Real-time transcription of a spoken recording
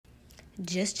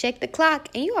Just check the clock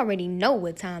and you already know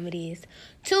what time it is.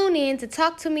 Tune in to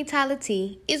Talk to Me Tyler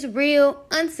T. It's real,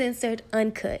 uncensored,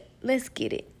 uncut. Let's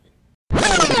get it.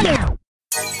 Oh,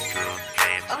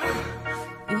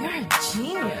 you're a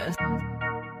genius.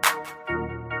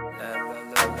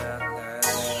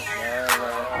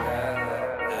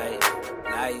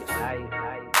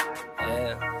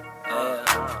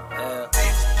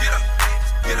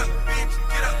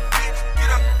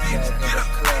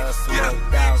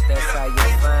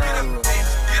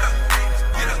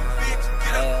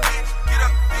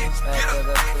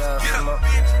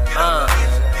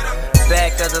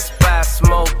 Back of the spot,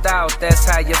 smoked out, that's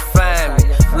how you find me.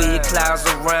 Weed clouds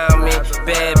around me,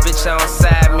 bad bitch on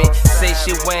side me. Say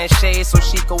she wearing shades so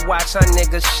she could watch her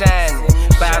niggas shining.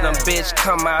 Bottom bitch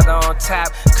come out on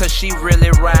top, cause she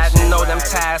really riding. Know them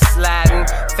tires sliding.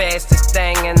 Fastest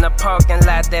thing in the parking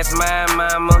lot, that's my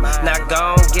mama. Now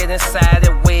gon' get inside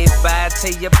and wave bye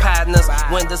to your partners.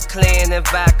 Windows clean and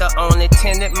vodka only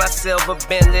tinted. My silver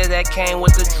Bentley that came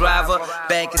with the driver.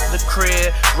 Back at the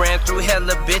crib, ran through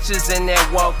hella bitches in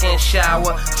that walk-in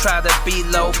shower. Try to be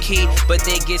low-key, but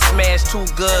they get smashed too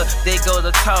good. They go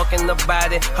to talking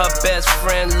about it. Her best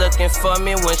friend looking for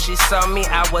me. When she saw me,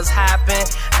 I was hopping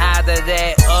out of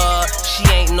that. She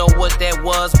ain't know what that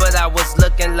was, but I was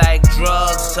looking like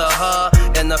drugs to her.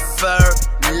 And the fur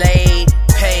laid,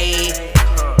 paid.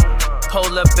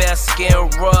 Polar bear skin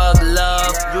rug,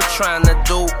 love. You tryna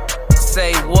do,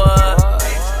 say what?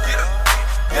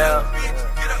 Yeah.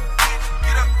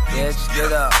 Yeah, just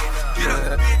get up.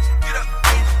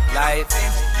 Life.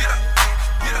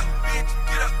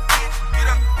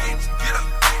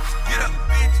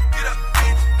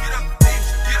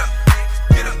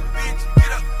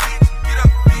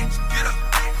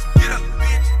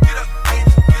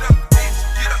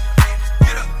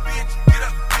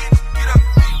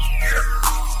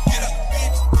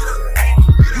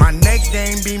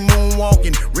 Game be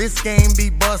moonwalking, wrist game be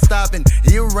bus stopping,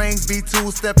 earrings be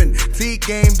two-stepping, teeth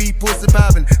game be pussy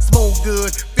popping. Smoke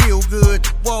good, feel good,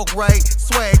 walk right,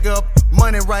 swag up,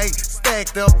 money right,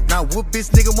 stacked up. Now what bitch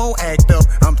nigga won't act up?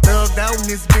 I'm thugged out in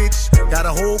this bitch, got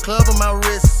a whole club on my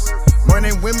wrist.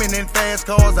 Money, women, and fast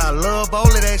cars, I love all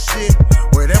of that shit.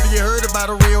 Whatever you heard about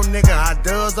a real nigga, I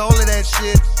does all of that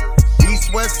shit.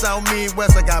 East, west, south,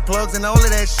 midwest, I got plugs and all of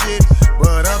that shit.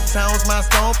 But uptown's my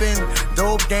stomping,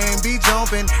 dope game be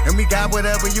jumping, and we got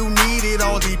whatever you need, it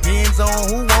all depends on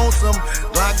who wants them.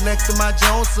 Block next to my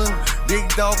Johnson, big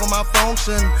dog on my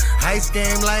function. Ice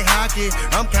game like hockey,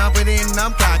 I'm confident and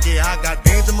I'm cocky. I got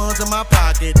Benjamins in my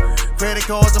pocket, credit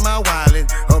cards in my wallet,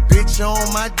 a bitch on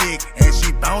my dick, and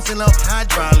she bouncing up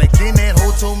hydraulic. Then that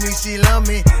hoe told me she love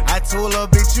me, I told her,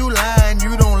 bitch, you lying,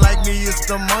 you don't like me, it's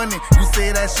the money. You say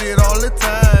that shit all the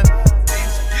time.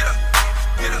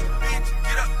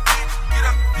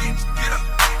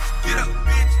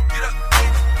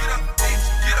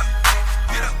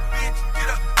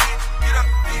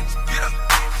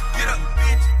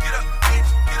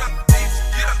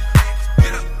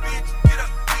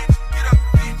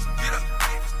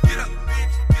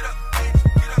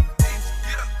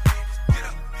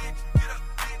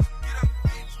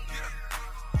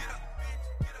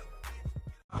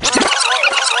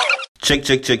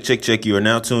 Check. You are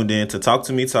now tuned in to Talk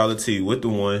to Me Tyler T with the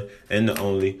one and the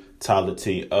only Tyler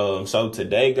T. So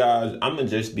today, guys, I'm gonna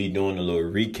just be doing a little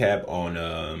recap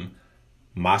on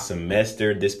my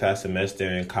semester, this past semester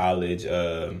in college,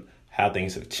 how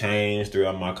things have changed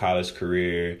throughout my college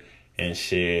career and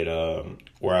shit,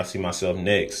 where I see myself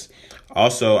next.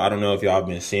 Also, I don't know if y'all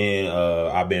been seeing,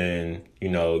 I've been,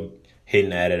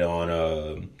 hitting at it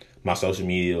on my social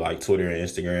media like Twitter and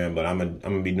Instagram, but I'm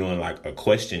gonna be doing like a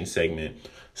question segment.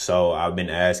 So I've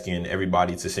been asking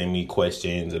everybody to send me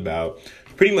questions about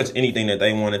pretty much anything that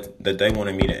they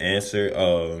wanted me to answer,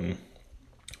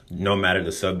 no matter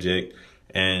the subject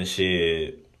and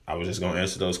shit. I was just gonna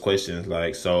answer those questions.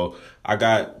 So I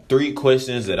got 3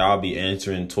 questions that I'll be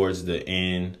answering towards the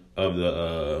end of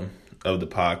the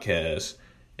podcast,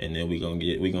 and then we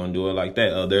gonna do it like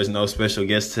that. There's no special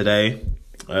guest today.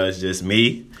 It's just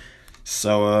me.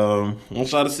 So I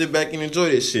want y'all to sit back and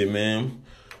enjoy this shit, man.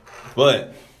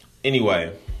 But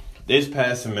anyway, this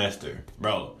past semester,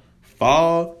 bro,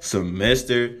 fall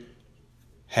semester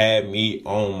had me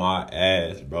on my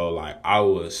ass, bro. I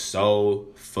was so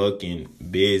fucking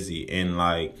busy, and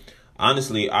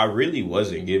honestly, I really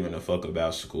wasn't giving a fuck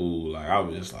about school. I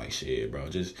was just like, shit, bro,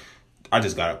 I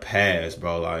just gotta pass,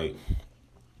 bro.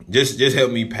 Just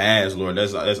help me pass, Lord.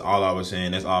 That's all I was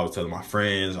saying. That's all I was telling my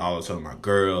friends. All I was telling my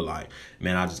girl.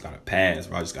 Man, I just gotta pass,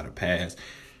 bro. I just gotta pass.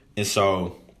 And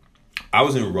so I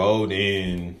was enrolled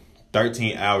in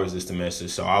 13 hours this semester.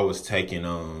 So I was taking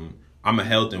I'm a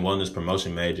health and wellness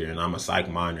promotion major, and I'm a psych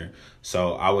minor.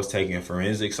 So I was taking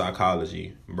forensic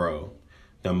psychology, bro.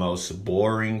 The most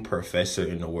boring professor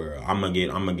in the world. I'm gonna get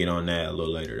on that a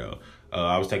little later though.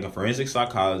 I was taking forensic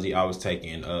psychology. I was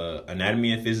taking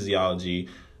anatomy and physiology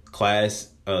class,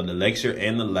 the lecture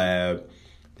and the lab.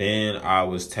 Then I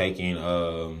was taking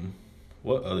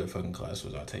what other fucking class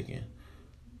was I taking?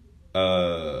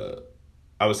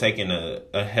 I was taking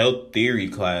a health theory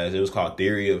class. It was called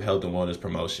Theory of Health and Wellness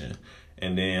Promotion.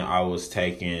 And then I was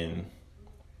taking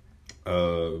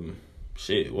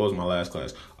what was my last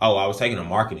class? Oh, I was taking a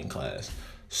marketing class.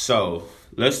 So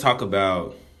let's talk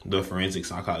about the forensic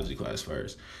psychology class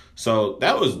first. So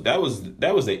that was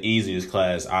the easiest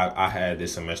class I had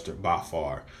this semester by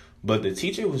far. But the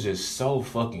teacher was just so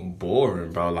fucking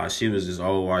boring, bro. Like, she was this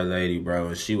old white lady, bro,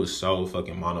 and she was so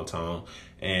fucking monotone.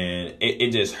 And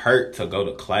it just hurt to go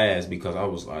to class because I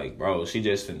was like, bro, she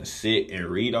just finna sit and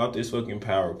read off this fucking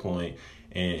PowerPoint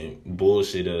and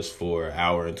bullshit us for an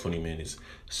hour and 20 minutes.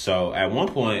 So at one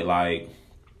point, like,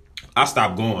 I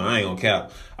stopped going. I ain't gonna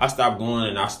cap. I stopped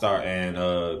going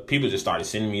and people just started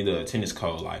sending me the attendance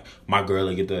code. Like, my girl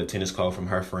would get the attendance code from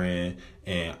her friend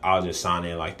and I'll just sign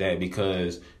in like that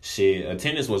because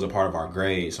attendance was a part of our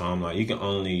grade. So I'm like, you can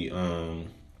only,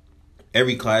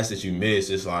 every class that you miss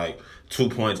is like 2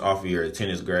 points off of your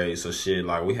attendance grade. So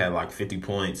like we had like 50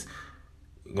 points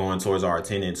going towards our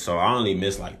attendance. So I only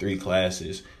missed like 3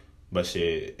 classes. But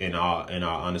in all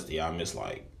honesty, I missed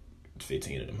like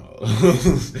 15 of them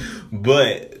hoes.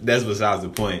 But that's besides the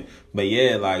point. But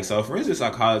yeah, like, so forensic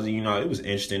psychology, it was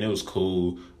interesting. It was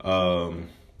cool.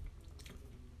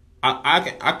 I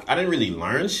didn't really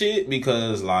learn shit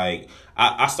because, like,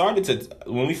 I started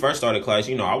to, when we first started class,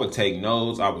 I would take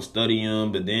notes, I would study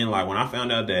them, but then, like, when I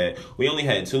found out that we only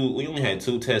had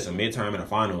two tests, a midterm and a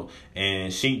final,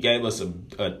 and she gave us a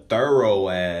thorough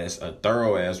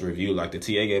ass review. Like, the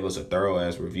TA gave us a thorough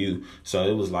ass review. So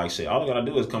it was like, shit, all I gotta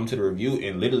do is come to the review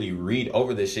and literally read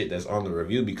over the shit that's on the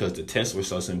review because the tests were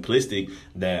so simplistic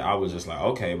that I was just like,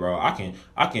 okay, bro, I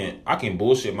can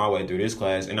bullshit my way through this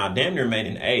class. And I damn near made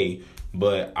an A,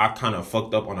 but I kind of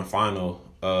fucked up on the final,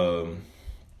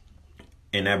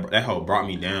 and that whole brought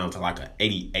me down to like a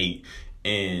 88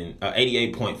 and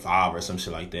 88.5 or some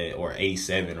shit like that, or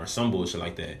 87 or some bullshit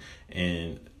like that.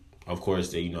 And of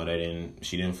course, she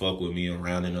didn't fuck with me and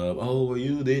rounding up. Oh, well,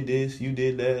 you did this, you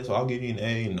did that, so I'll give you an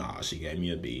A. Nah, she gave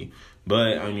me a B.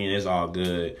 But I mean, it's all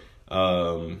good.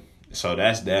 So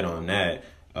that's that on that.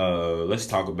 Let's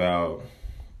talk about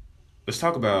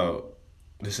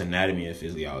this anatomy and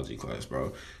physiology class,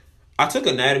 bro. I took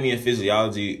anatomy and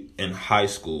physiology in high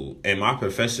school, and my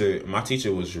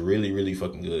teacher was really, really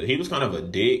fucking good. He was kind of a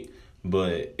dick,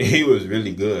 but he was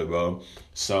really good, bro.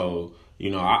 So,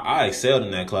 I excelled in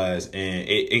that class, and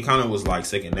it kind of was like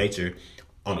second nature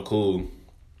on the cool.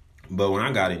 But when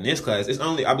I got in this class,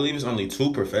 I believe it's only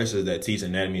 2 professors that teach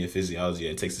anatomy and physiology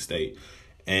at Texas State.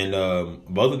 And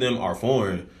both of them are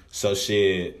foreign. So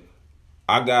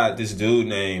I got this dude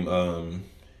named,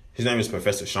 his name is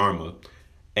Professor Sharma.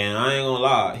 And I ain't gonna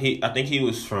lie, I think he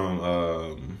was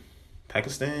from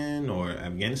Pakistan or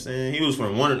Afghanistan. He was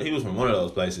from one of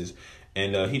those places,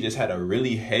 and he just had a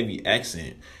really heavy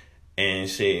accent. And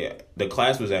the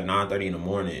class was at 9:30 in the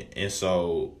morning, and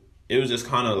so it was just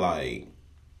kind of like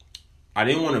I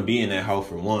didn't want to be in that hole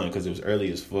for one because it was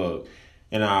early as fuck,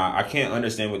 and I can't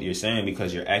understand what you're saying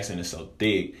because your accent is so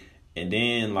thick, and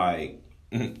then like.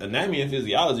 Anatomy and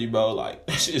physiology, bro, like,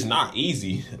 that shit is not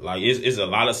easy. Like, it's a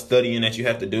lot of studying that you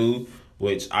have to do,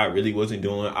 which I really wasn't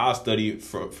doing. I studied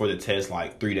for the test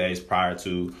like 3 days prior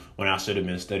to, when I should have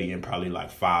been studying probably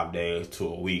like 5 days to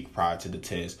a week prior to the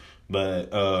test.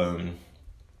 But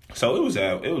so it was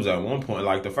at one point,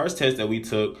 like, the first test that we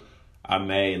took, I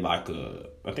made like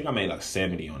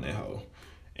 70 on that hoe.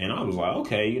 And I was like,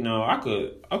 okay, I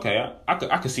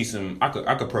could see I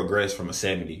could progress from a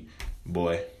 70,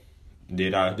 boy.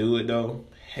 Did I do it though?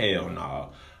 Hell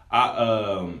no.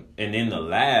 And then the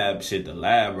lab,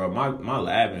 bro. My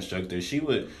lab instructor,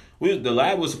 the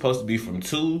lab was supposed to be from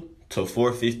 2 to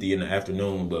 4:50 in the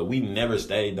afternoon, but we never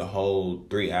stayed the whole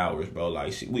 3 hours, bro.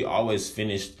 Like, we always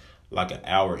finished like an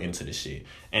hour into the shit.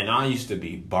 And I used to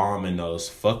be bombing those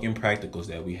fucking practicals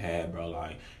that we had, bro.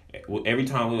 Like, every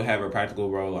time we would have a practical,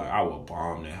 bro, like, I would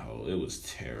bomb that hoe. It was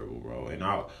terrible, bro. And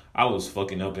I was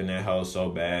fucking up in that hoe so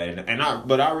bad.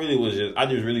 But I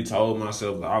just really told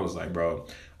myself, I was like, bro,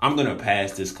 I'm gonna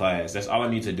pass this class. That's all I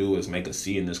need to do is make a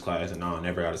C in this class, and I'll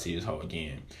never gotta see this hoe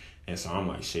again. And so I'm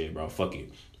like, shit, bro, fuck it.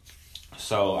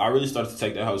 So I really started to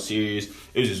take that hoe serious.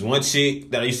 It was just one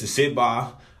chick that I used to sit by.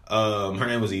 Her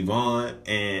name was Yvonne,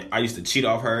 and I used to cheat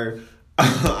off her.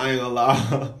 I ain't gonna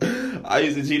lie. I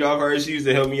used to cheat off her. She used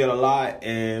to help me out a lot.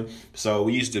 And so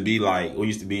we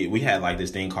had like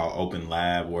this thing called open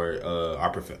lab where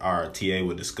our TA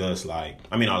would discuss our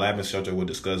lab instructor would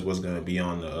discuss what's going to be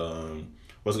on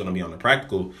the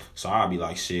practical. So I'd be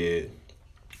like, shit,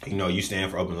 you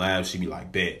stand for open lab. She'd be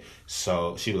like, bet.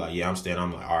 So she'd be like, yeah, I'm staying.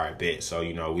 I'm like, all right, bet. So,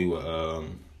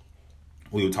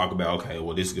 we would talk about, okay,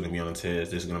 well, this is going to be on the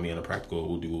test. This is going to be on the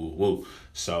practical. Woo.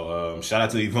 So, shout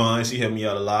out to Yvonne. She helped me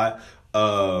out a lot.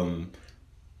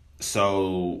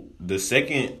 So the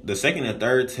second and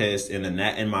third test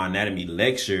in my anatomy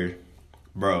lecture,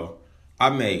 bro,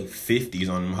 I made 50s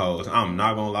on them hoes. I'm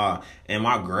not gonna lie. And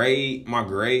my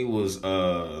grade was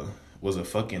a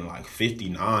fucking like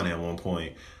 59 at one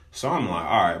point. So I'm like,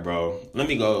 all right, bro, let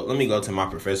me go to my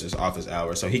professor's office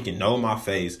hour so he can know my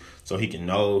face, so he can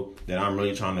know that I'm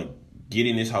really trying to get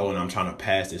in this hole and I'm trying to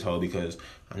pass this hole, because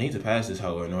I need to pass this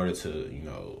hole in order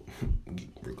to,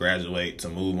 graduate, to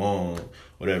move on,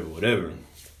 whatever.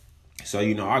 So,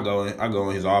 I go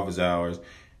in his office hours,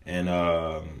 and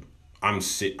I'm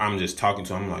just talking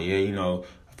to him. I'm like, yeah,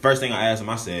 first thing I asked him,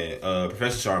 I said,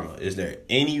 Professor Sharma, is there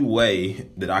any way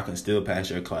that I can still pass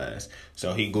your class?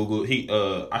 So he Googles.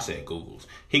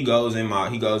 He goes in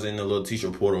the little teacher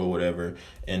portal or whatever,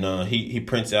 and he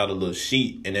prints out a little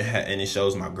sheet, and it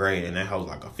shows my grade, and that has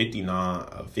like a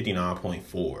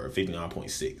 59.4 or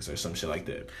 59.6 or some shit like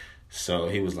that. So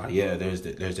he was like, yeah, there's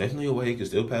definitely a way he can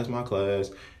still pass my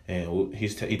class, and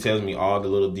he tells me all the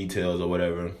little details or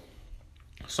whatever.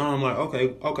 So I'm like,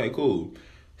 okay, cool.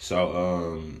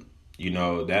 So,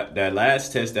 that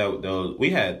last test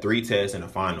we had 3 tests and a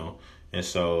final. And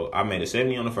so I made a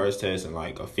 70 on the first test and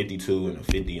like a 52 and a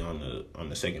 50 on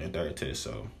the second and third test.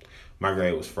 So my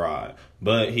grade was fried.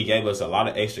 But he gave us a lot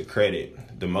of extra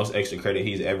credit, the most extra credit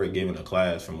he's ever given a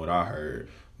class from what I heard.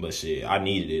 But shit, I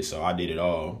needed it, so I did it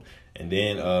all. And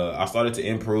then I started to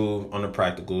improve on the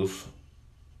practicals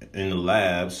in the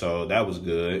lab, so that was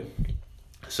good.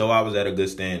 So I was at a good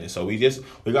standing. So we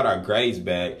got our grades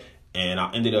back, and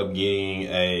I ended up getting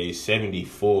a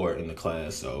 74 in the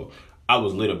class. So I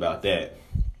was lit about that.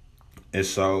 And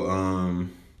so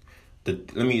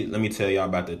let me tell y'all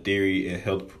about the theory of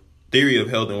health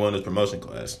and wellness promotion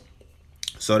class.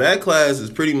 So that class is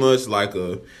pretty much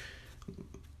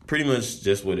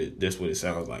just what it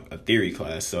sounds like, a theory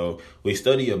class. So we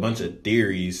study a bunch of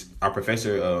theories. Our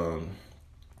professor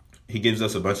he gives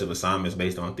us a bunch of assignments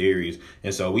based on theories.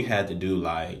 And so we had to do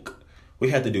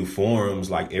forums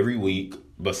like every week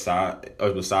besides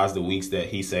the weeks that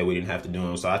he said we didn't have to do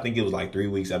them. So I think it was like 3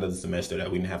 weeks out of the semester that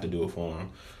we didn't have to do a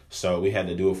forum. So we had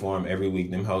to do a forum every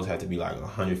week. Them hoes had to be like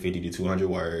 150 to 200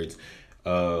 words.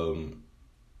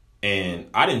 And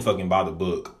I didn't fucking buy the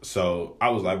book. So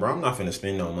I was like, bro, I'm not finna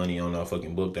spend no money on no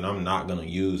fucking book that I'm not gonna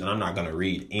use and I'm not gonna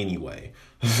read anyway.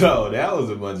 So that was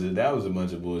a bunch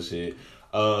of bullshit.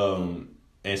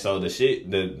 And so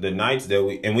the nights that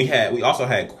we also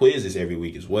had quizzes every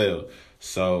week as well.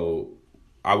 So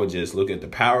I would just look at the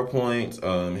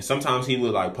PowerPoints. Sometimes he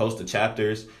would like post the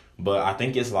chapters, but I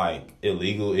think it's like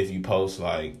illegal if you post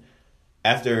like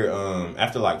after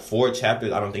like 4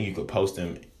 chapters. I don't think you could post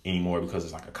them anymore because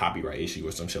it's like a copyright issue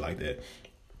or some shit like that.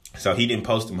 So he didn't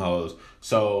post them hoes.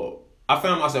 So I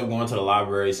found myself going to the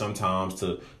library sometimes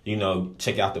to,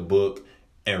 check out the book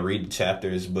and read the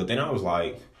chapters. But then I was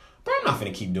like, bro, I'm not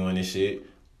finna keep doing this shit.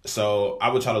 So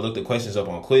I would try to look the questions up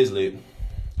on Quizlet,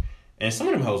 and some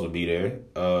of them hoes would be there.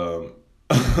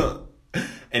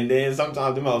 And then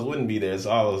sometimes them hoes wouldn't be there.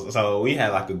 So we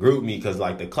had like a group meet because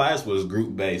like the class was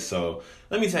group based. So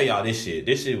let me tell y'all this shit.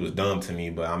 This shit was dumb to me,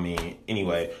 but I mean,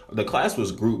 anyway, the class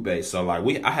was group based. So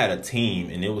like I had a team,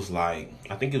 and it was like,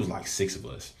 I think it was like 6 of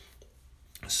us.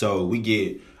 So we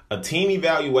get a team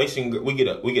evaluation. We get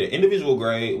an individual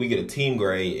grade, we get a team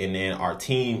grade, and then our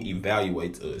team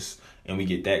evaluates us, and we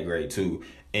get that grade too.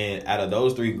 And out of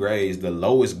those 3 grades, the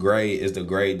lowest grade is the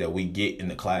grade that we get in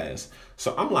the class.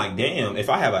 So I'm like, damn, if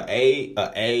I have a A,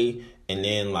 and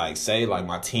then like say like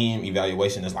my team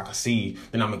evaluation is like a C,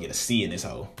 then I'm gonna get a C in this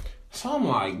hole. So I'm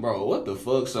like, bro, what the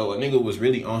fuck? So a nigga was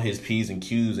really on his P's and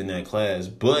Q's in that class,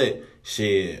 but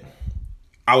shit,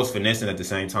 I was finessing at the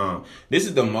same time. This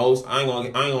is the most, I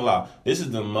ain't gonna lie, this is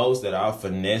the most that I've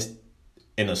finessed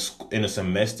in a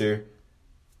semester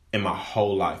in my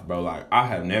whole life, bro. Like I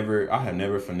have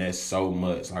never finessed so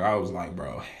much. Like I was like,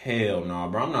 bro, hell no,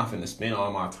 bro. I'm not finna spend all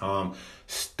my time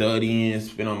studying,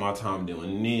 spend all my time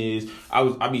doing this.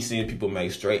 I be seeing people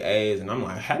make straight A's, and I'm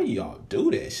like, how do y'all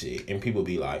do that shit? And people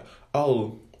be like,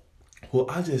 oh, well,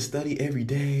 I just study every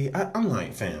day. I'm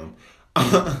like, fam,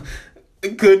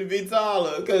 it couldn't be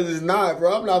taller, because it's not,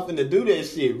 bro. I'm not finna do that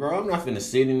shit, bro. I'm not finna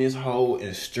sit in this hole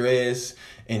and stress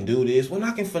and do this when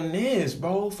I can finesse,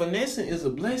 bro. Finessing is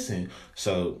a blessing.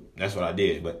 So that's what I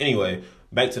did. But anyway,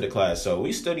 back to the class. So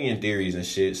we studying theories and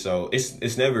shit. So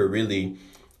it's never really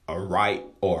a right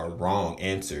or a wrong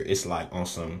answer. It's like on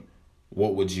some,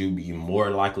 what would you be more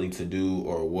likely to do,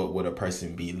 or what would a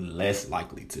person be less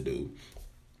likely to do?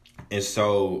 And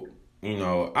so, you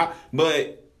know,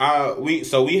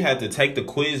 we had to take the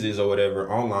quizzes or whatever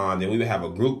online. Then we would have a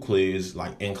group quiz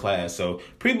like in class. So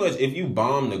pretty much if you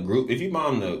bomb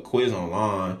the quiz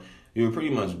online, you would pretty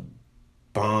much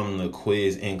bomb the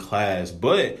quiz in class.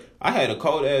 But I had a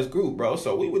cold ass group, bro.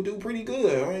 So we would do pretty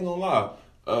good. I ain't gonna lie.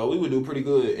 We would do pretty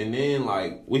good. And then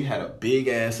like we had a big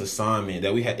ass assignment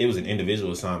that it was an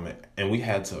individual assignment, and we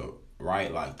had to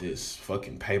write like this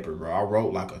fucking paper, bro. I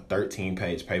wrote like a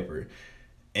 13-page paper,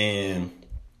 and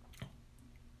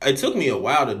it took me a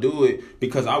while to do it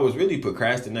because I was really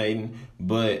procrastinating,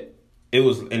 but it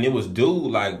was due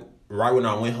like right when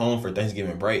I went home for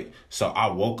Thanksgiving break. So I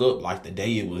woke up like the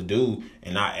day it was due,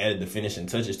 and I added the finishing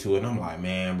touches to it. And I'm like,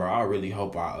 man, bro, I really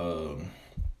hope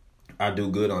I do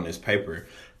good on this paper.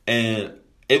 And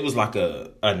it was like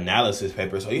a analysis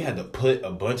paper, so you had to put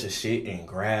a bunch of shit in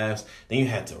graphs. Then you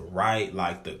had to write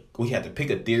we had to pick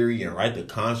a theory and write the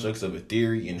constructs of a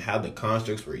theory and how the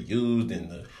constructs were used in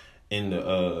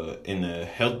the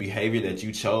health behavior that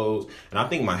you chose. And I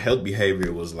think my health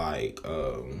behavior was like,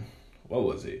 what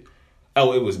was it?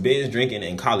 Oh, it was binge drinking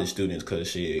and college students, cause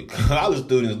shit, college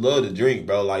students love to drink,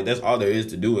 bro. Like that's all there is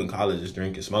to do in college is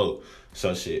drink and smoke.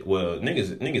 So shit, well,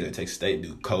 niggas at Texas State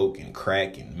do coke and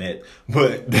crack and meth,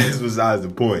 but that's besides the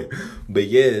point. But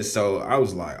yeah, so I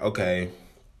was like, okay,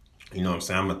 you know what I'm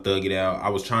saying, I'm gonna thug it out. I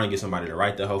was trying to get somebody to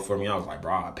write the hoe for me. I was like,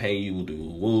 bro, I'll pay you, do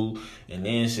woo. And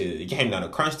then shit, it came down to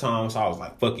crunch time, so I was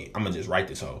like, fuck it, I'm gonna just write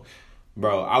this hoe.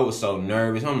 Bro, I was so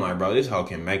nervous. I'm like, bro, this hoe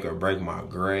can make or break my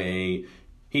grade.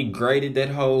 He graded that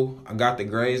hoe. I got the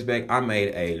grades back. I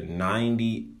made a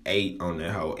 98 on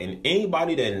that hoe. And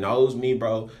anybody that knows me,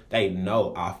 bro, they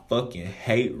know I fucking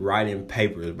hate writing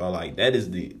papers, bro. Like,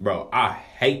 bro, I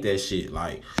hate that shit.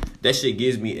 Like, that shit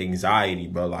gives me anxiety,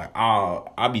 bro. Like,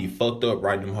 I be fucked up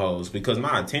writing them hoes because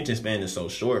my attention span is so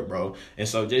short, bro. And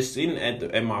so just sitting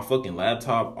at my fucking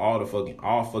laptop all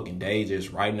fucking day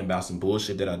just writing about some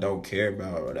bullshit that I don't care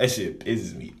about, bro, that shit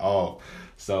pisses me off.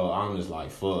 So I'm just like,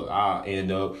 fuck, I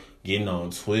end up getting on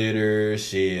Twitter,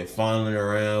 shit, funneling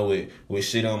around with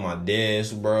shit on my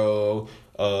desk, bro.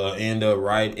 End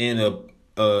up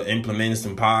implementing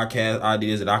some podcast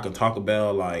ideas that I can talk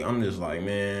about. Like, I'm just like,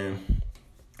 man,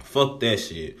 fuck that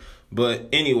shit. But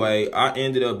anyway, I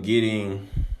ended up getting,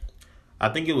 I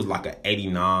think it was like an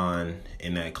 89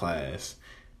 in that class.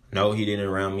 No, he didn't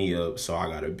round me up, so I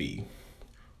got a B,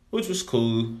 which was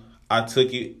cool. I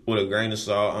took it with a grain of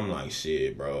salt. I'm like,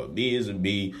 shit, bro. B is a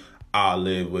B. I'll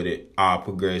live with it. I'll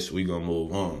progress. We gonna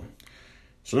move on.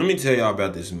 So let me tell y'all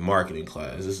about this marketing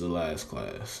class. This is the last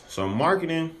class. So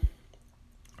marketing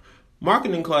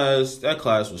class, that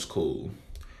class was cool.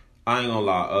 I ain't gonna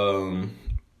lie.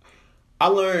 I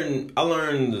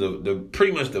learned the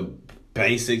pretty much the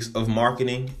basics of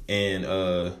marketing and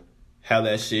how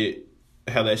that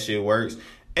shit works.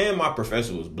 And my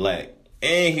professor was black.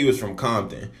 And he was from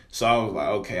Compton. So I was like,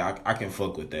 okay, I can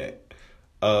fuck with that.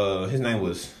 His name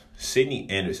was Sidney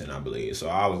Anderson, I believe. So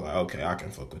I was like, okay, I can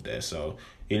fuck with that. So,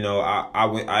 you know,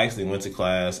 I actually went to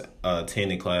class,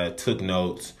 attended class, took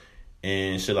notes,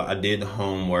 and shit. I did the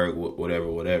homework, whatever.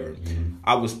 Mm-hmm.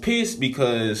 I was pissed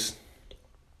because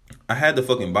I had to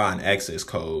fucking buy an access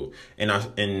code. And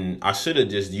I should have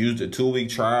just used a 2-week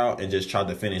trial and just tried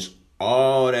to finish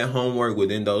all that homework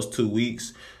within those 2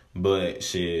 weeks. But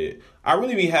shit, I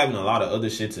really be having a lot of other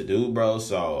shit to do, bro.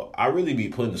 So I really be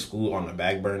putting the school on the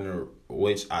back burner,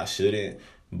 which I shouldn't.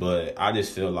 But I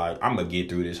just feel like I'm going to get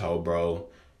through this whole, bro.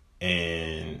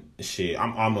 And shit,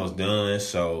 I'm almost done.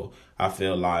 So I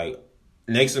feel like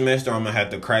next semester I'm going to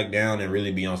have to crack down and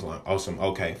really be on some,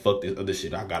 okay, fuck this other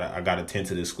shit. I gotta tend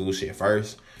to this school shit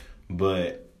first.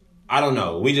 But I don't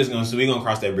know. We gonna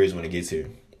cross that bridge when it gets here.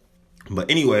 But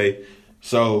anyway,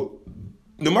 so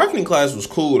the marketing class was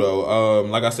cool though.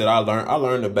 Like I said, I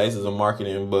learned the basics of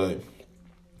marketing, but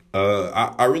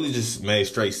I really just made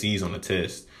straight C's on the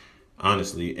test,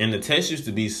 honestly. And the test used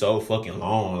to be so fucking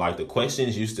long. Like the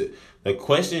questions used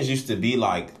to be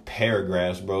like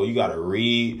paragraphs, bro. You gotta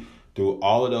read through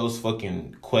all of those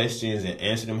fucking questions and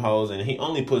answer them hoes. And he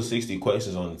only put 60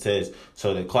 questions on the test,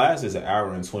 so the class is 1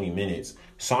 hour and 20 minutes.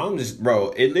 So I'm just, bro,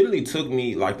 it literally took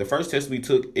me, like the first test we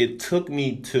took, it took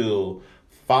me till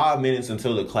 5 minutes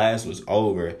until the class was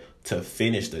over to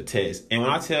finish the test. And when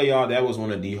I tell y'all that was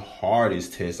one of the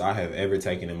hardest tests I have ever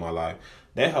taken in my life,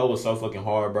 that hoe was so fucking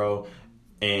hard, bro.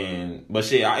 But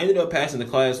shit, I ended up passing the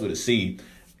class with a C,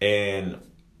 and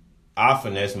I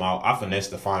finessed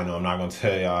the final. I'm not gonna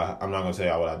tell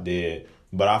y'all what I did,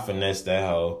 but I finessed that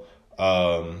hoe.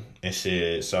 And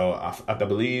shit. So I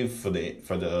believe for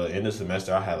the end of the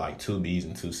semester, I had like 2 B's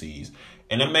and 2 C's,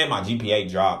 and that made my GPA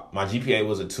drop. My GPA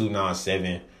was a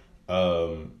 2.97,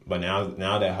 but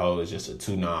now that hoe is just a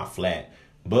 2.9 flat.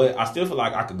 But I still feel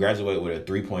like I could graduate with a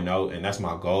 3.0, and that's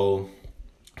my goal.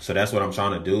 So that's what I'm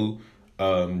trying to do.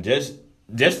 It's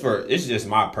just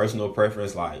my personal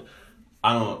preference. Like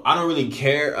I don't really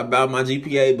care about my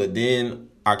GPA, but then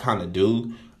I kind of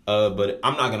do. But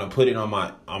I'm not gonna put it on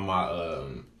my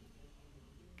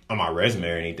resume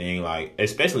or anything. Like,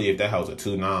 especially if that house a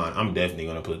 2.9, I'm definitely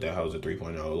gonna put that house a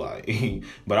 3.0. Like,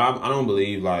 but I don't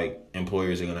believe like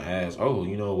employers are gonna ask, oh,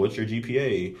 what's your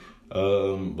GPA?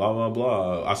 Blah blah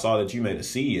blah. I saw that you made a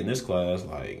C in this class.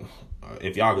 Like,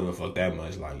 if y'all give a fuck that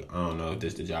much, like, I don't know if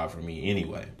this is the job for me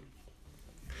anyway.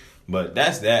 But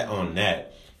that's that on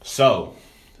that. So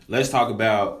let's talk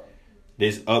about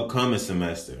this upcoming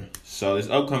semester. So this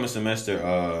upcoming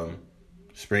semester,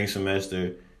 spring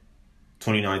semester,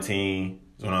 2019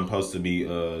 is when I'm supposed to be.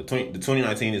 The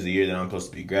 2019 is the year that I'm supposed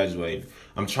to be graduating.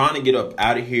 I'm trying to get up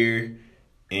out of here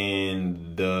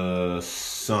in the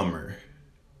summer.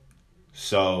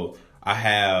 So I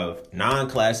have 9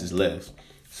 classes left.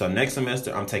 So next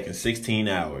semester I'm taking 16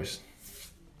 hours.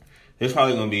 It's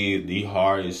probably gonna be the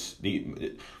hardest.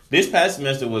 This past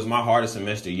semester was my hardest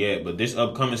semester yet, but this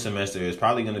upcoming semester is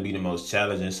probably going to be the most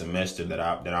challenging semester that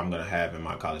I'm going to have in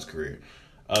my college career.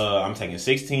 I'm taking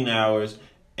 16 hours,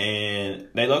 and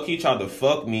they low-key tried to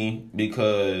fuck me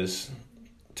because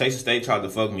Texas State tried to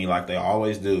fuck me like they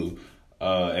always do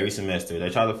every semester. They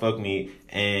tried to fuck me,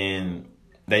 and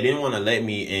they didn't want to let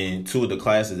me in 2 of the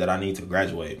classes that I need to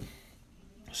graduate.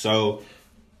 So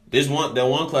the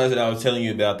one class that I was telling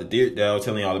you about, the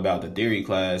theory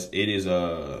class, it's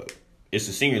a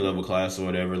senior level class or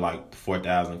whatever, like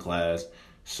 4,000 class.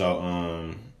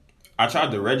 So I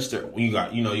tried to register. You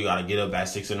got to get up at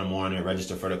 6 a.m,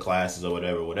 register for the classes or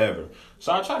whatever.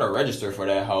 So I tried to register for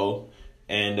that hoe,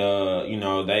 and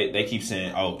they keep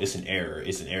saying, oh, it's an error,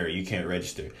 you can't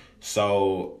register.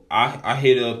 So I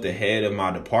hit up the head of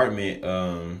my department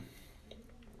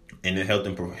in the health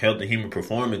and human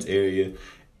performance area.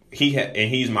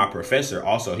 He's my professor.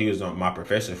 Also, he was my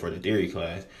professor for the theory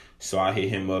class. So I hit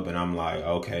him up and I'm like,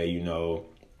 okay,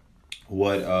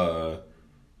 what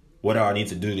do I need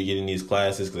to do to get in these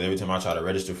classes? Because every time I try to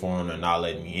register for them, they're not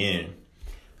letting me in.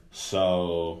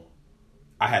 So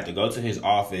I had to go to his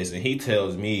office, and he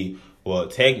tells me, well,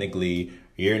 technically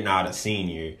you're not a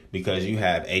senior because you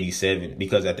have 87.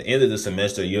 Because at the end of the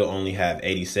semester, you'll only have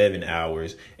 87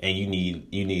 hours, and you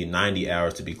need 90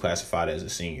 hours to be classified as a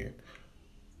senior.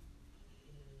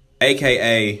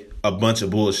 AKA a bunch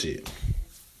of bullshit.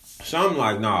 So I'm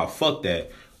like, nah, fuck that.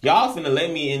 Y'all finna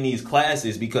let me in these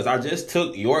classes because I just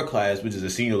took your class, which is a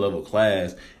senior level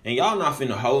class, and y'all not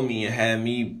finna hold me and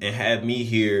have me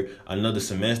here another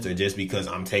semester just because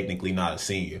I'm technically not a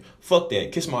senior. Fuck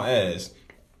that. Kiss my ass.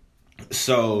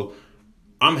 So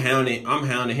I'm hounding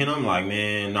him. I'm like,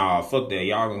 man, nah, fuck that.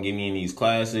 Y'all gonna get me in these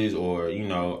classes, or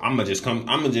I'ma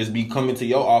just be coming to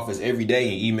your office every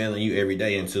day and emailing you every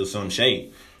day until some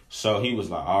shape. So he was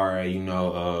like, all right,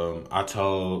 I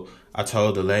told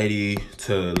the lady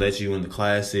to let you in the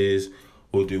classes.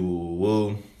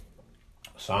 Woo.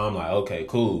 So I'm like, okay,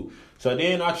 cool. So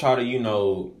then I try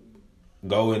to,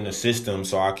 go in the system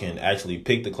so I can actually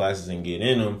pick the classes and get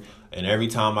in them. And every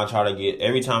time I try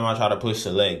to push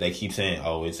select, they keep saying,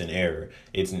 oh, it's an error.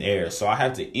 It's an error. So I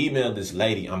have to email this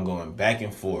lady. I'm going back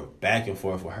and forth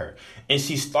with her. And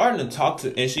she's starting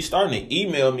to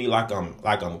email me like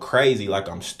I'm crazy, like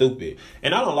I'm stupid.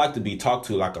 And I don't like to be talked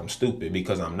to like I'm stupid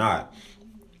because I'm not.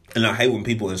 And I hate when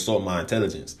people insult my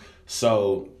intelligence.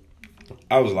 So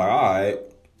I was like, all right,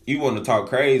 you want to talk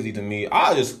crazy to me?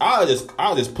 I'll just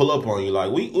pull up on you.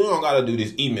 Like, we don't gotta do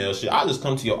this email shit. I'll just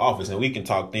come to your office and we can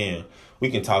talk then. We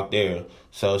can talk there.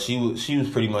 So she was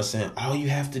pretty much saying, all you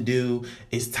have to do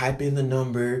is type in the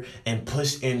number and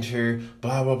push enter,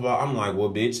 blah, blah, blah. I'm like, well,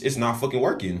 bitch, it's not fucking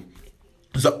working.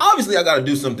 So obviously I gotta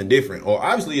do something different. Or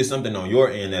obviously it's something on your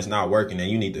end that's not working and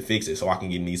you need to fix it so I can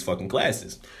get in these fucking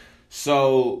classes.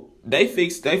 So they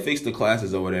fixed the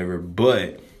classes or whatever.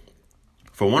 But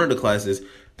for one of the classes,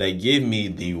 they give me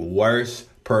the worst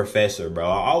professor, bro.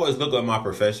 I always look up my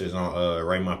professors on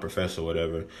Rate My Professor or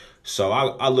whatever. So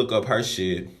I look up her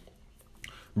shit.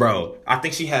 Bro, I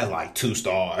think she has like 2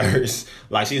 stars.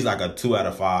 Like, she's like a 2 out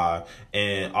of 5.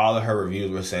 And all of her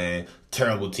reviews were saying,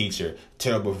 terrible teacher,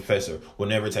 terrible professor, will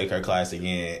never take her class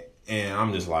again. And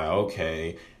I'm just like,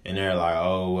 okay. And they're like,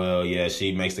 oh, well, yeah,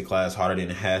 she makes the class harder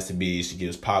than it has to be. She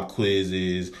gives pop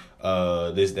quizzes,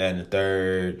 this, that, and the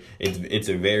third. It's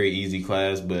a very easy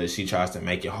class, but she tries to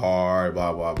make it hard,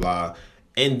 blah, blah, blah.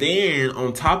 And then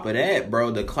on top of that,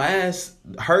 bro,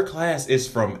 her class is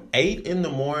from 8 in the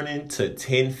morning to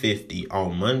 10:50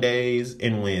 on Mondays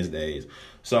and Wednesdays.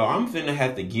 So I'm finna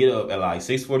have to get up at like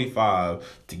 6:45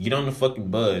 to get on the fucking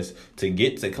bus to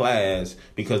get to class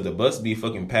because the bus be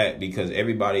fucking packed because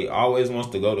everybody always wants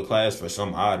to go to class for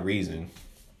some odd reason.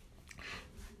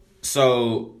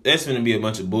 So that's gonna be a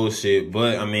bunch of bullshit.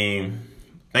 But I mean,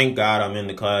 thank God I'm in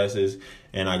the classes.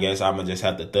 And I guess I'm going to just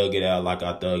have to thug it out like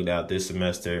I thugged out this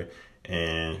semester.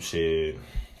 And shit,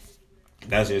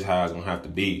 that's just how it's going to have to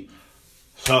be.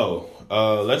 So,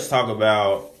 let's talk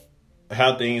about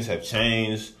how things have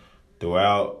changed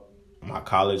throughout my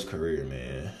college career,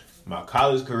 man. My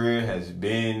college career has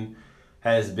been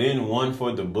one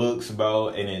for the books, bro.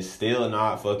 And it's still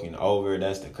not fucking over.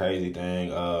 That's the crazy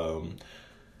thing.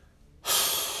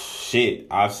 Shit,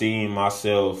 I've seen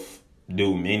myself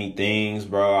do many things,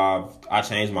 bro. I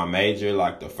changed my major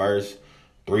like the first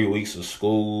 3 weeks of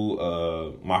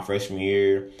school. My freshman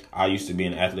year, I used to be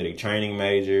an athletic training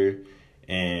major,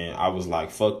 and I was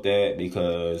like, fuck that,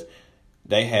 because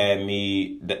they had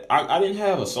me. I didn't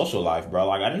have a social life, bro.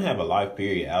 Like, I didn't have a life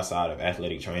period outside of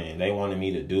athletic training. They wanted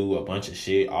me to do a bunch of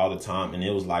shit all the time, and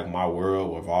it was like my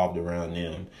world revolved around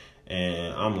them.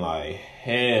 And I'm like,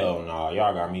 hell no,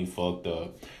 y'all got me fucked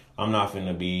up. I'm not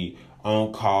finna be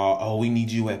on call. Oh, we need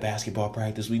you at basketball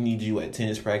practice. We need you at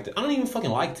tennis practice. I don't even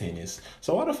fucking like tennis.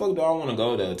 So why the fuck do I want to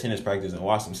go to tennis practice and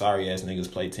watch some sorry ass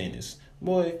niggas play tennis?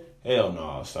 Boy, hell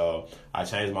no. So I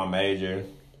changed my major.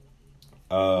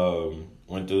 I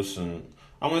went through some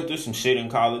shit in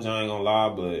college. I ain't gonna lie,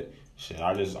 but shit,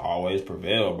 I just always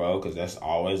prevail, bro. Cause that's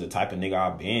always the type of nigga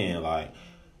I've been. Like,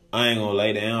 I ain't gonna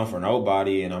lay down for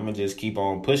nobody, and I'm gonna just keep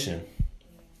on pushing.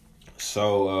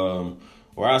 So,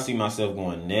 where I see myself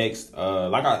going next,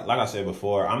 like I said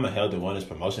before, I'm a health and wellness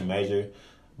promotion major,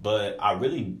 but I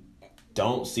really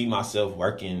don't see myself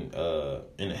working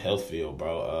in the health field,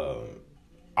 bro.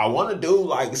 I want to do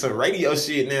like some radio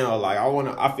shit now. Like,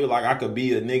 I feel like I could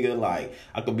be a nigga. Like,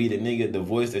 I could be the nigga, the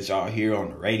voice that y'all hear on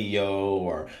the radio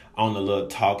or on the little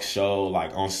talk show,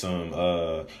 like on some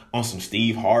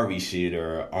Steve Harvey shit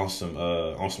or on some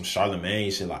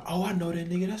Charlamagne shit. Like, oh, I know that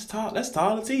nigga. That's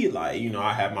Tyler T. Like, you know,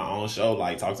 I have my own show,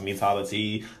 like Talk to Me Tyler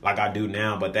T, like I do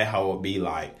now. But that hoe would be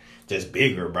like just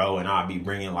bigger, bro. And I'd be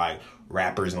bringing like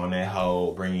rappers on that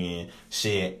hoe, bringing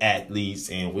shit athletes,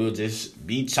 and we'll just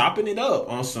be chopping it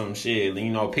up on some shit,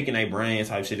 you know, picking their brain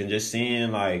type shit and just seeing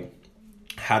like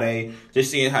how they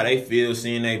feel,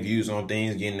 seeing their views on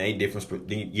things, getting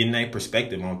their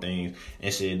perspective on things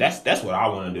and shit. That's what I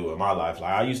want to do in my life.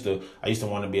 Like, I used to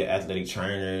want to be an athletic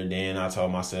trainer. Then I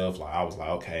told myself, like, I was like,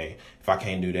 okay, if I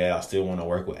can't do that, I still want to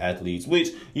work with athletes. Which,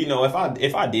 you know, if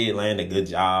I did land a good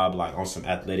job like on some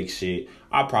athletic shit,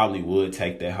 I probably would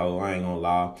take that hoe. I ain't gonna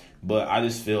lie. But I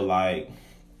just feel like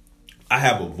I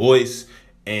have a voice,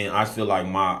 and I feel like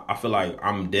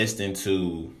I'm destined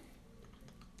to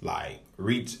like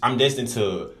I'm destined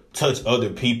to touch other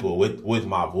people with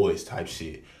my voice type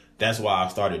shit. That's why I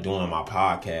started doing my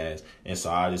podcast. And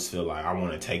so I just feel like I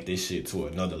want to take this shit to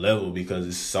another level, because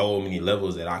there's so many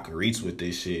levels that I could reach with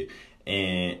this shit.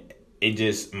 And it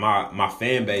just, my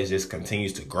fan base just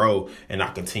continues to grow, and I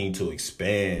continue to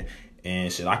expand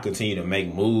and shit. I continue to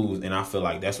make moves, and I feel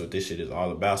like that's what this shit is all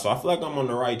about. So I feel like I'm on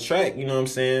the right track, you know what I'm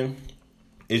saying?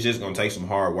 It's just going to take some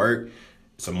hard work,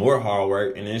 some more hard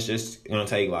work, and it's just gonna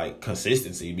take like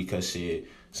consistency, because shit,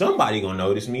 somebody gonna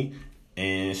notice me,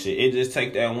 and shit, it just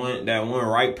take that one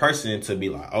right person to be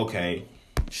like, okay,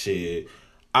 shit,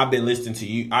 I've been listening to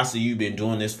you, I see you've been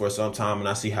doing this for some time, and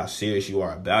I see how serious you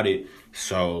are about it,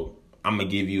 so I'm gonna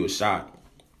give you a shot.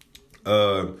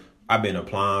 I've been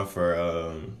applying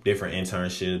for different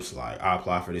internships. Like, I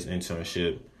applied for this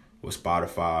internship with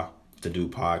Spotify to do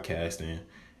podcasting.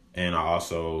 And I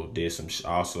also did some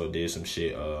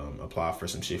shit, apply for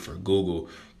some shit for Google,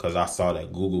 because I saw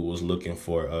that Google was looking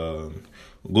for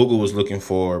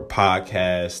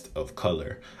podcast of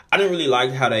color. I didn't really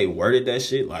like how they worded that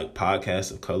shit, like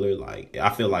podcast of color. Like,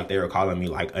 I feel like they were calling me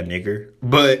like a nigger,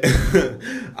 but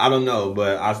I don't know.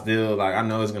 But I still, like, I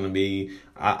know it's going to be,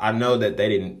 I know that they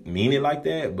didn't mean it like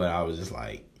that, but I was just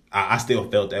like, I still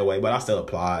felt that way, but I still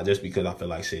applied just because I feel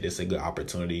like shit, it's a good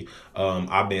opportunity.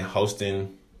 I've been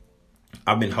hosting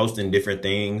different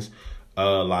things.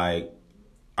 Like,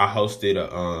 I hosted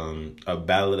a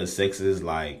Battle of the Sexes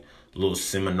like little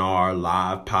seminar,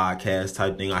 live podcast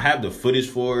type thing. I have the footage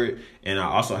for it, and I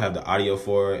also have the audio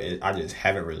for it. I just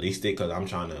haven't released it because I'm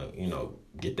trying to,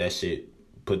 get that shit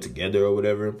put together or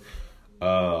whatever.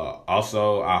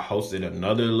 Also, I hosted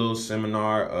another little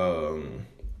seminar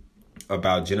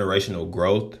about generational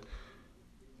growth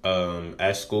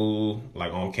at school,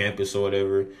 like on campus or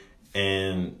whatever,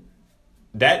 and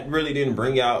that really didn't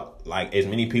bring out like as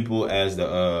many people as the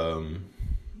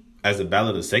Battle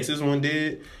of the Sexes one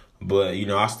did, but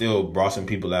I still brought some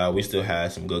people out. We still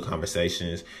had some good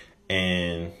conversations,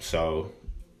 and so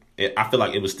I feel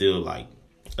like it was still like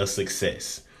a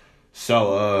success.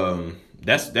 So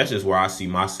that's just where I see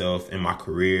myself in my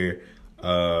career.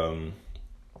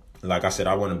 Like I said,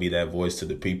 I want to be that voice to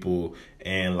the people,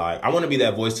 and like I want to be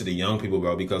that voice to the young people,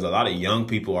 bro, because a lot of young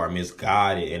people are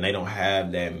misguided and they don't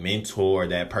have that mentor,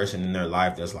 that person in their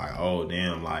life that's like, oh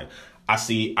damn, like I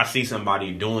see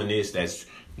somebody doing this that's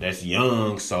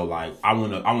young, so like I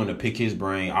want to pick his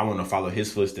brain, I want to follow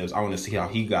his footsteps, I want to see how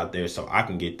he got there so I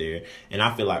can get there. And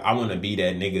I feel like I want to be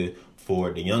that nigga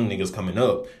for the young niggas coming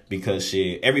up, because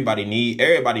shit, everybody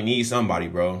needs somebody,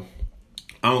 bro.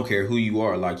 I don't care who you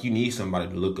are. Like, you need somebody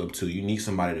to look up to. You need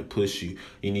somebody to push you.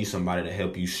 You need somebody to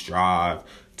help you strive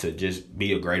to just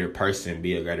be a greater person,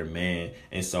 be a greater man.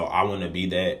 And so I want to be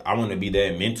that. I want to be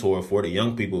that mentor for the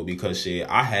young people, because shit,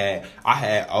 I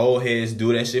had old heads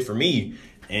do that shit for me.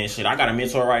 And shit, I got a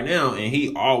mentor right now, and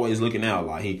he always looking out.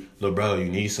 Like, little bro, you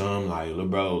need some? Like, little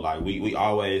bro, like we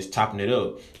always chopping it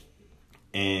up.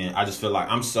 And I just feel like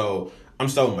I'm so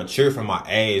mature for my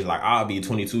age. Like, I'll be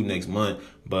 22 next month,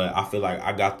 but I feel like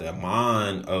I got the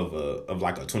mind of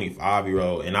like a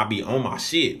 25-year-old, and I be on my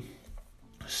shit.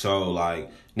 So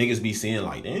like niggas be saying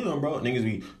like, damn bro,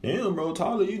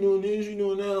 Tyler, you doing this, you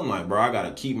doing that. I'm like, bro, I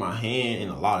gotta keep my hand in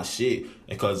a lot of shit,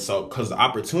 because the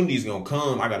opportunity's gonna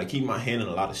come. I gotta keep my hand in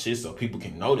a lot of shit so people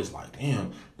can notice, like,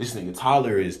 damn, this nigga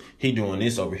Tyler he doing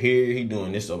this over here, he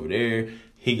doing this over there.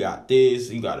 He got this.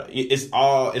 It's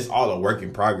all a work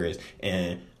in progress,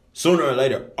 and sooner or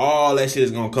later, all that shit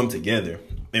is gonna come together.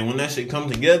 And when that shit come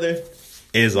together,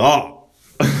 it's up.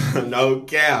 No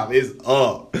cap, it's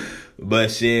up. But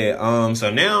shit,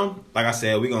 so now, like I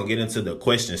said, we're gonna get into the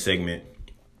question segment.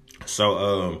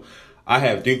 So I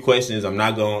have 3 questions. I'm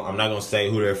not gonna say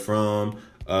who they're from,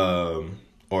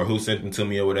 or who sent them to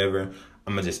me or whatever.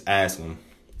 I'm gonna just ask them.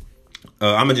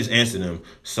 I'm going to just answer them.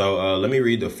 So let me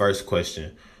read the first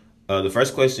question. The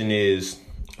first question is,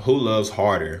 who loves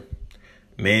harder,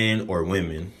 men or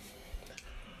women?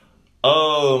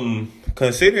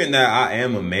 Considering that I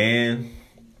am a man,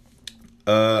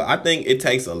 I think it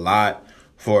takes a lot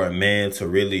for a man to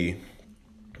really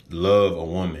love a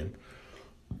woman.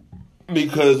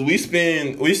 Because we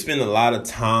spend a lot of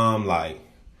time like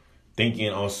thinking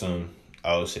on some,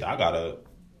 oh shit, I gotta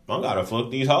fuck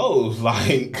these hoes.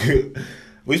 Like,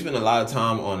 we spend a lot of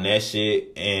time on that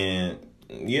shit, and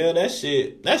yeah, that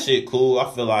shit cool. I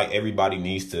feel like everybody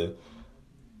needs to,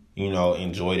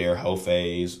 enjoy their hoe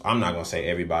phase. I'm not gonna say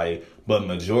everybody, but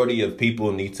majority of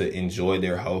people need to enjoy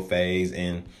their hoe phase,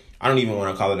 and I don't even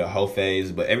want to call it a hoe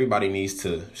phase, but everybody needs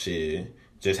to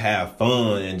just have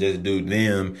fun and just do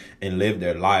them and live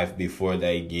their life before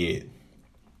they get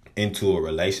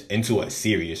into a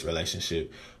serious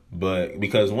relationship. But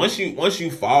because once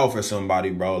you fall for somebody,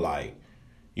 bro, like,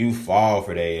 you fall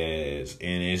for their ass,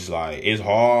 and it's like, it's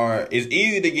hard. It's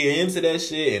easy to get into that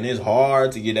shit, and it's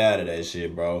hard to get out of that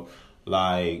shit, bro.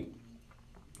 Like,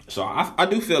 so I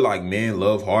do feel like men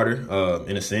love harder,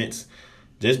 in a sense,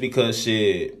 just because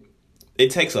shit, it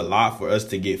takes a lot for us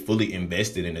to get fully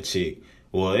invested in a chick.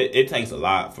 Well, it takes a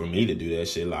lot for me to do that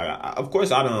shit. Like, of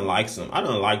course, I done liked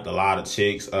a lot of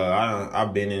chicks.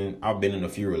 I've been in a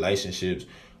few relationships.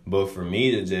 But for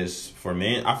me to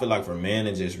I feel like for men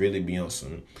to just really be on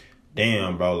some,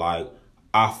 damn, bro, like,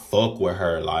 I fuck with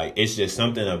her. Like, it's just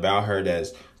something about her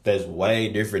that's way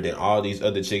different than all these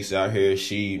other chicks out here.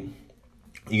 She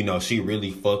really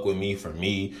fuck with me for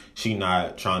me. She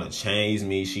not trying to change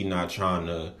me. She not trying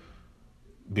to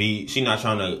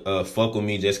fuck with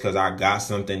me just because I got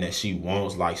something that she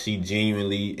wants. Like, she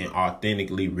genuinely and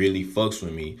authentically really fucks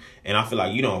with me. And I feel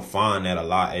like you don't find that a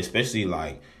lot, especially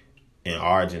like in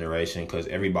our generation, because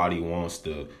everybody wants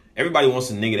a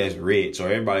nigga that's rich, or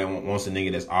everybody wants a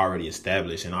nigga that's already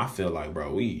established. And I feel like,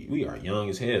 bro, we are young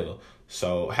as hell.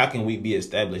 So how can we be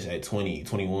established at 20,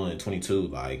 21, 22?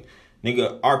 Like,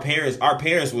 nigga, our parents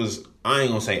was, I ain't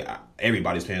gonna say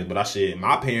everybody's parents, but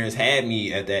my parents had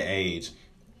me at that age.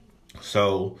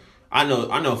 So I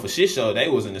know for shit show they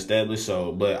wasn't established.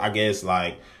 So, but I guess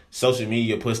like social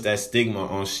media puts that stigma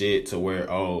on shit to where,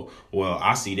 oh, well,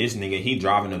 I see this nigga, he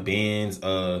driving a Benz,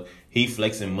 he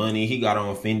flexing money, he got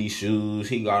on Fendi shoes,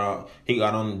 he got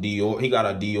on Dior, he got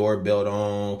a Dior belt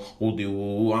on,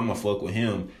 I'ma fuck with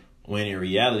him. When in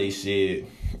reality, shit,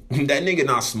 that nigga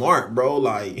not smart, bro.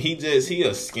 Like, he a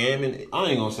scamming, I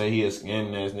ain't gonna say he a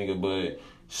scamming ass nigga, but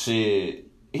shit,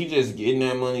 he just getting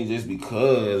that money just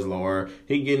because, Lord.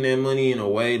 He getting that money in a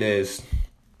way that's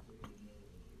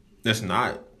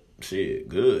not shit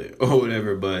good or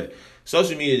whatever. But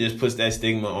social media just puts that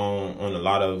stigma on a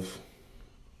lot of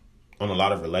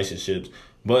relationships.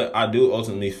 But I do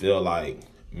ultimately feel like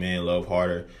men love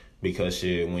harder, because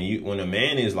shit, when a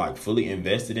man is like fully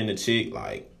invested in a chick,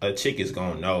 like a chick is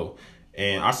gonna know.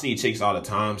 And I see chicks all the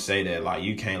time say that like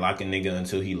you can't like a nigga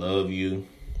until he love you.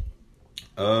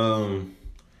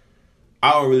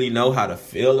 I don't really know how to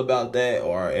feel about that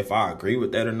or if I agree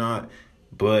with that or not,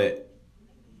 but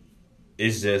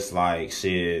it's just like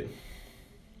shit.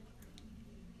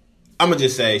 I'ma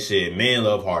just say shit, men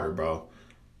love harder, bro.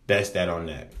 That's that on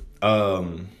that.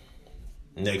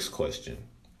 Next question.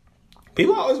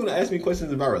 People always want to ask me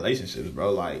questions about relationships,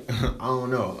 bro. Like, I don't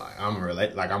know. Like,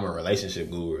 I'm a relationship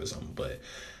guru or something, but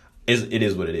it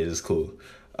is what it is. It's cool.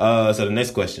 So the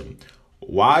next question.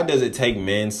 Why does it take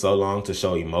men so long to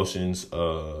show emotions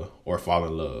or fall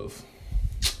in love?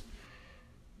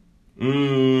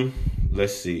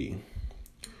 Let's see.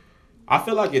 I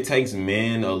feel like it takes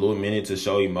men a little minute to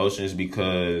show emotions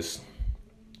because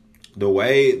the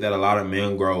way that a lot of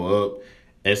men grow up,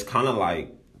 it's kind of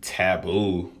like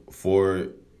taboo for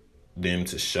them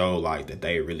to show like that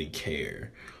they really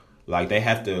care. Like they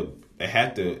have to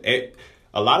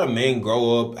a lot of men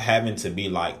grow up having to be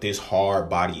like this hard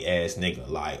body ass nigga.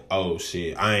 Like, oh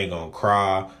shit, I ain't gonna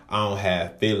cry. I don't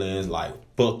have feelings. Like,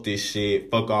 fuck this shit.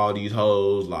 Fuck all these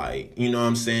hoes. Like, you know what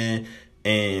I'm saying?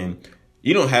 And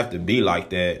you don't have to be like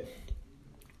that,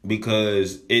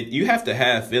 because you have to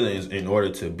have feelings in order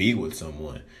to be with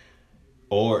someone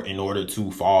or in order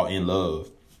to fall in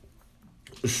love.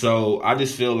 So I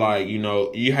just feel like, you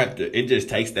know, it just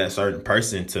takes that certain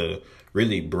person to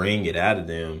really bring it out of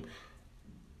them.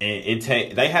 And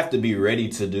they have to be ready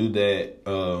to do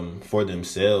that for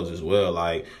themselves as well.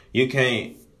 Like,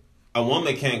 a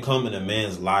woman can't come in a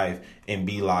man's life and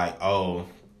be like, oh,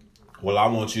 well, I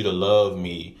want you to love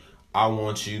me. I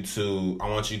want you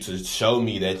to show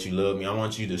me that you love me. I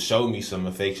want you to show me some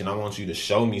affection. I want you to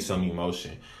show me some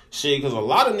emotion. Shit, because a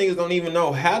lot of niggas don't even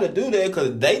know how to do that,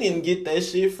 because they didn't get that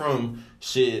shit from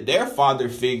their father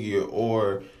figure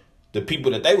or the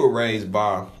people that they were raised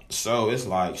by. So it's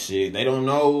like shit, they don't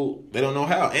know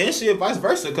how. And shit, vice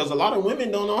versa, because a lot of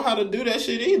women don't know how to do that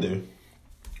shit either.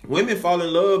 Women fall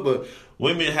in love, but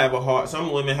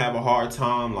some women have a hard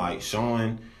time like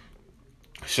showing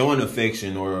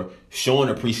affection or showing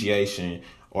appreciation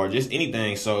or just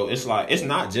anything. So it's like, it's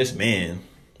not just men,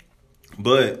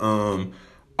 but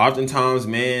oftentimes,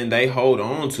 man, they hold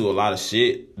on to a lot of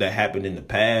shit that happened in the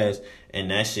past,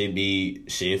 and that shit be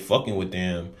fucking with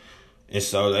them. And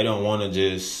so they don't want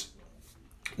to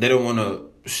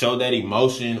show that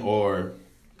emotion or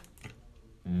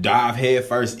dive head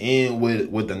first in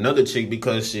with another chick,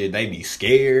 because shit, they be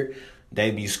scared,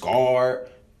 they be scarred.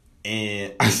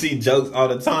 And I see jokes all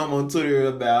the time on Twitter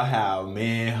about how,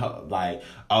 man, like,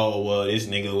 oh, well, this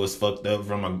nigga was fucked up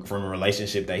from a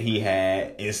relationship that he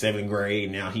had in 7th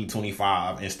grade. Now he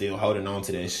 25 and still holding on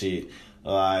to that shit.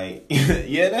 Like,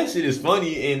 yeah, that shit is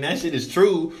funny and that shit is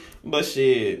true. But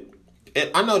shit,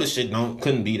 I know this shit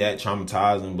couldn't be that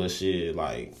traumatizing, but shit,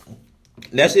 like,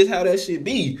 that's just how that shit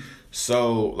be.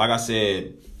 So, like I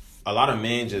said, a lot of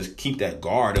men just keep that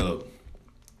guard up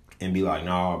and be like,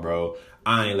 nah, bro,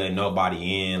 I ain't letting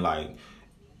nobody in. Like,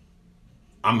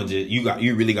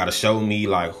 you really gotta show me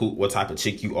like what type of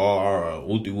chick you are, or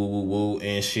woo woo woo woo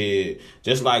and shit.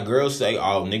 Just like girls say,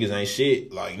 oh, niggas ain't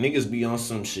shit. Like, niggas be on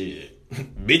some shit.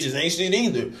 Bitches ain't shit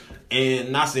either.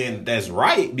 And not saying that's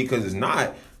right, because it's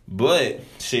not. But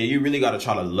shit, you really gotta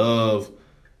try to love,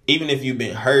 even if you've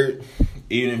been hurt,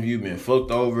 even if you've been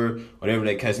fucked over, whatever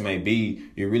that case may be.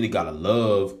 You really gotta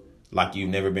love like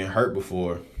you've never been hurt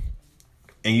before.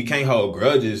 And you can't hold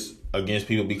grudges against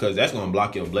people, because that's going to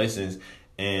block your blessings.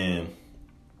 And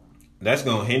that's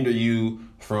going to hinder you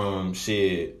from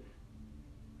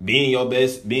being your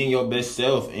best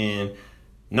self, and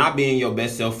not being your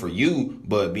best self for you,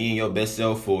 but being your best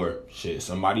self for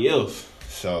somebody else.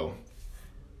 So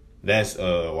that's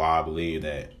why I believe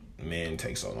that men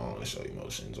take so long to show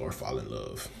emotions or fall in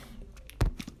love.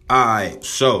 All right.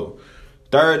 So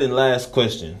third and last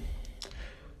question.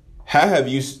 How have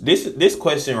you, this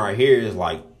question right here is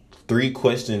like 3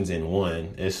 questions in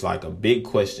one. It's like a big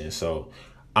question. So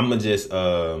I'm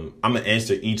gonna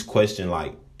answer each question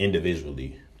like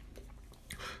individually.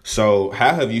 So,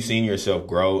 how have you seen yourself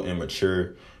grow and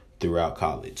mature throughout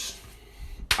college?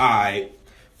 Alright,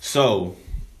 so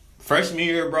freshman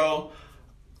year, bro,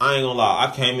 I ain't gonna lie,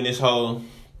 I came in this whole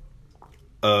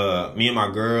me and my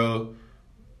girl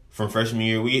from freshman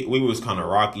year, we was kind of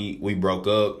rocky. We broke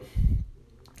up.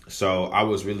 So I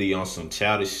was really on some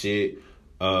childish shit.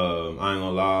 I ain't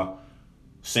gonna lie,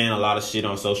 saying a lot of shit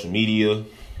on social media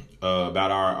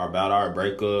about our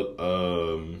breakup.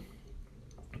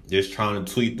 Just trying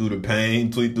to tweet through the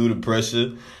pain, tweet through the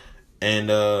pressure. And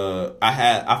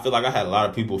I feel like I had a lot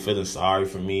of people feeling sorry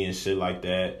for me and shit like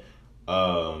that.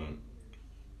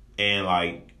 And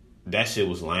like that shit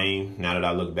was lame. Now that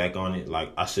I look back on it,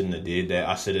 like I shouldn't have did that.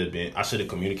 I should have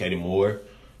communicated more.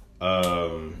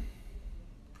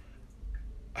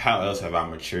 How else have I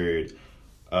matured?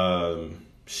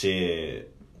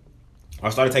 Shit. I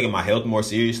started taking my health more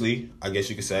seriously, I guess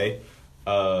you could say.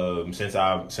 Since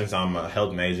I'm a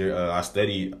health major, I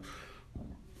study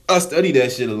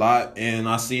that shit a lot, and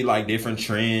I see like different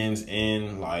trends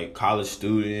in like college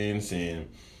students and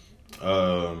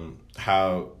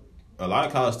how a lot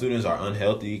of college students are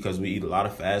unhealthy because we eat a lot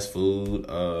of fast food.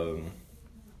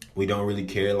 We don't really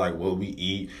care like what we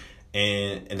eat.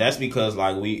 And that's because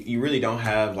like you really don't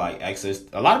have like access.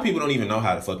 A lot of people don't even know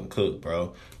how to fucking cook,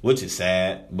 bro, which is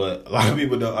sad. But a lot of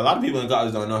people in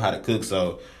college don't know how to cook,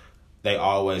 so they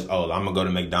always, I'm gonna go to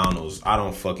McDonald's.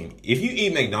 If you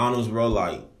eat McDonald's, bro,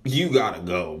 like you gotta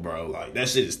go, bro. Like that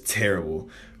shit is terrible.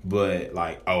 But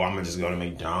like, I'm gonna just go to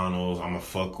McDonald's. I'm gonna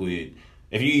fuck with.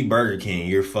 If you eat Burger King,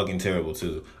 you're fucking terrible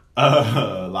too.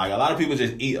 Like a lot of people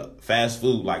just eat fast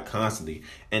food like constantly,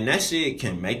 and that shit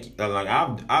can make like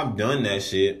I've done that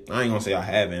shit. I ain't gonna say I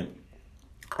haven't.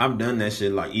 I've done that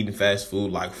shit like eating fast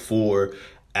food like 4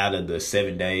 out of the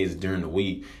 7 days during the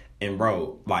week, and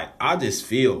bro, like I just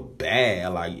feel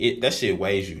bad. Like that shit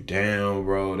weighs you down,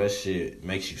 bro. That shit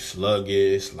makes you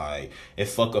sluggish. Like it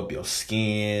fuck up your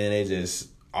skin. It just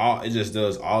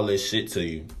does all this shit to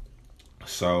you.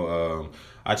 So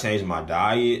I changed my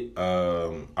diet.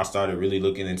 I started really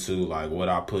looking into like what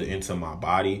I put into my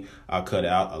body. I cut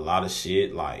out a lot of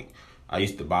shit. Like I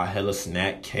used to buy hella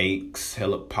snack cakes,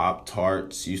 hella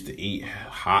Pop-Tarts. Used to eat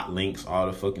hot links all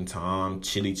the fucking time.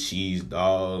 Chili cheese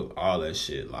dog, all that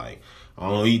shit. Like I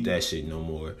don't eat that shit no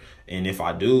more. And if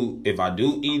I do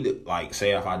eat, like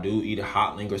say if I do eat a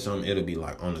hot link or something, it'll be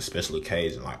like on a special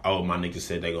occasion. Like, my niggas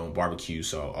said they gonna barbecue,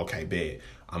 so okay, bet.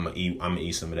 I'm gonna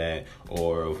eat some of that.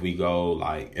 Or if we go,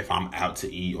 like, if I'm out to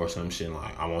eat or some shit,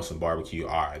 like, I want some barbecue,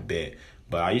 all right, bet.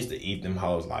 But I used to eat them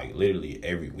hoes, like, literally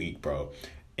every week, bro.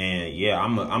 And, yeah,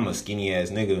 I'm a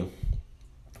skinny-ass nigga.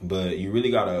 But you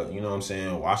really gotta, you know what I'm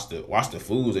saying, watch the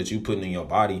foods that you putting in your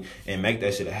body and make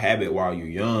that shit a habit while you're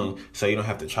young, so you don't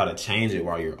have to try to change it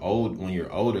when you're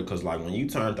older. Because, like, when you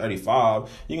turn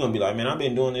 35, you're gonna be like, man, I've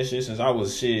been doing this shit since I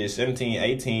was 17,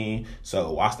 18,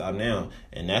 so why stop now?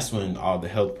 And that's when all the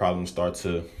health problems start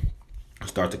to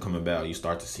come about. You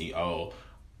start to see,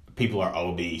 people are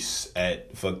obese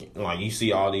at fucking, like, you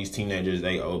see all these teenagers,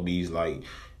 they obese, like,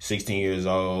 16 years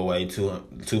old, weigh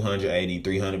 280,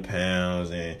 300 pounds,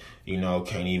 and, you know,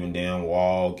 can't even damn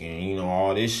walk, and, you know,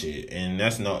 all this shit. And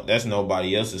that's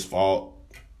nobody else's fault.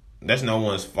 That's no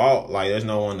one's fault. Like, there's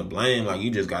no one to blame. Like,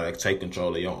 you just gotta take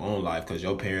control of your own life, because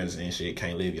your parents and shit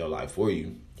can't live your life for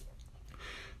you.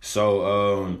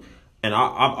 So, and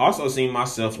I've also seen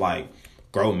myself, like,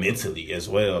 grow mentally as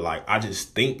well. Like, I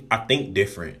think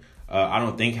different. I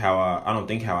don't think how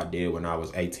I did when I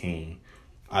was 18.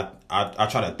 I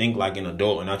try to think like an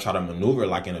adult, and I try to maneuver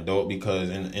like an adult, because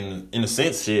in a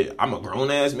sense, shit, I'm a grown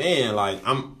ass man. Like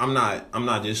I'm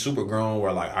not just super grown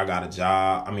where like I got a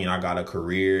job. I mean, I got a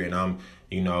career, and I'm,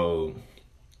 you know,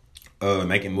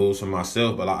 making moves for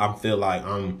myself. But I feel like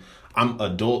I'm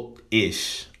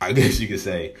adult-ish, I guess you could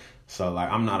say. So like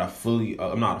I'm not fully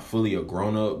a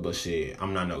grown up, but shit,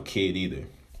 I'm not no kid either.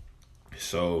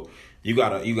 So you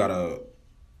gotta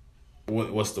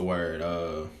what's the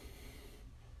word?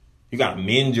 You gotta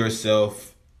mend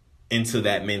yourself into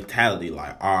that mentality.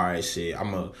 Like, all right, shit,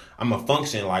 I'm a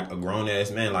function like a grown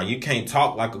ass man. Like, you can't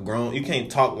talk like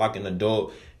an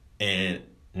adult and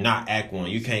not act one.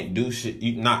 You can't do shit.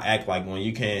 You not act like one.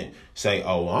 You can't say,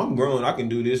 well, I'm grown, I can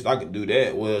do this, I can do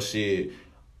that. Well, shit,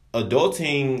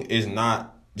 adulting is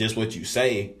not just what you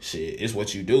say, shit, it's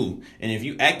what you do. And if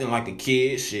you acting like a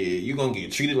kid, shit, you gonna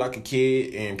get treated like a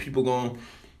kid, and people gonna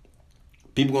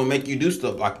make you do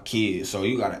stuff like a kid. So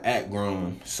you gotta act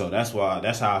grown. So that's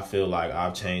how I feel like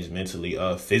I've changed mentally.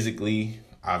 Physically,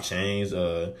 I've changed.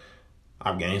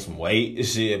 I've gained some weight and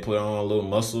shit, put on a little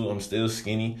muscle. I'm still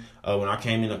skinny. When I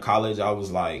came into college, I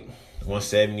was like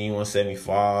 170,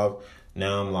 175.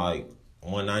 Now I'm like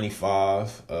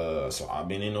 195. So I've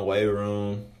been in the weight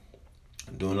room,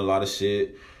 doing a lot of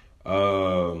shit.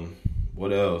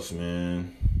 What else,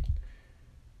 man?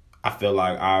 I feel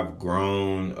like I've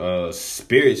grown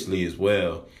spiritually as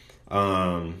well.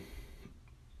 I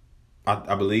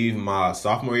believe my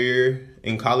sophomore year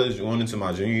in college, going into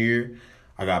my junior year,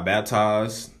 I got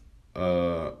baptized.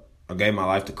 I gave my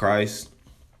life to Christ.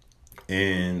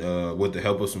 And with the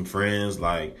help of some friends,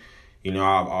 like, you know,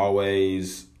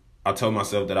 I told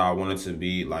myself that I wanted to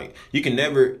be like, you can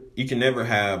never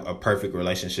have a perfect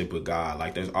relationship with God.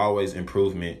 Like, there's always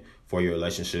improvement for your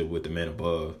relationship with the man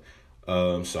above.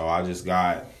 So I just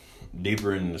got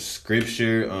deeper in the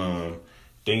scripture,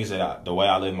 things that the way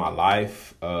I live my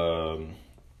life, the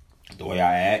way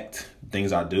I act,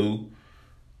 things I do,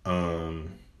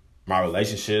 my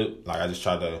relationship. Like, I just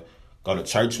try to go to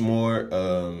church more.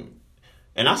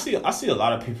 And I see a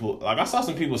lot of people, like, I saw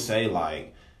some people say,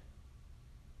 like,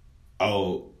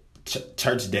 oh,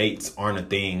 church dates aren't a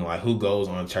thing. Like, who goes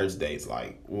on church dates?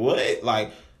 Like, what?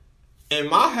 Like, in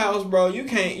my house, bro, you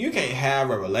can't have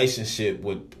a relationship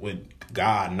with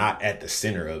God not at the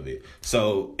center of it.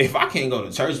 So if I can't go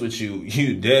to church with you,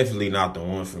 you definitely not the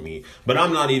one for me. But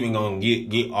I'm not even gonna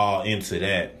get all into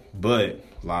that. But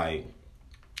like,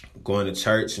 going to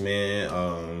church,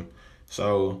 man.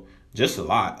 So just a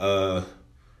lot.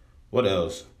 What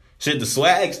else? Shit, the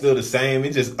swag's still the same.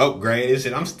 It just upgraded.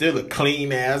 Shit, I'm still a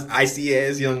clean ass, icy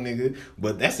ass young nigga.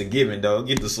 But that's a given, though.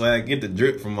 Get the swag, get the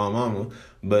drip from my mama.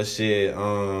 But shit,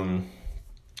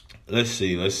 let's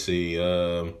see.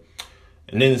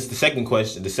 And then it's the second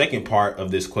question. The second part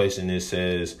of this question, it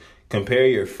says, compare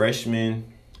your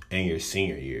freshman and your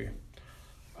senior year.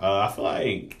 I feel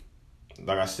like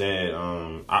I said,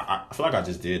 I feel like I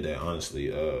just did that,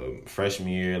 honestly. Freshman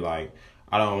year, like,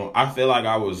 I feel like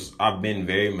I've been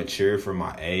very mature for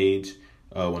my age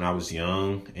when I was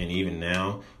young and even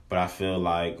now. But I feel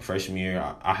like freshman year,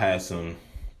 I had some,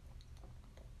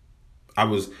 I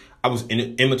was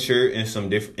immature in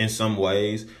some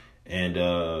ways. And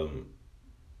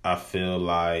I feel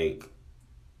like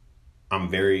I'm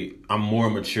more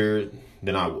mature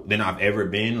than I've ever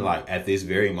been, like, at this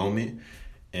very moment.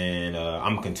 And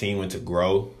I'm continuing to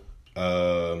grow.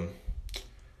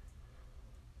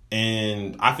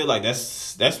 And I feel like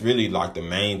that's really, like, the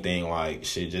main thing, like,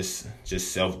 shit, just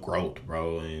self-growth,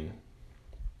 bro. And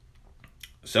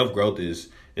self-growth is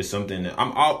something that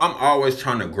I'm always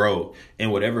trying to grow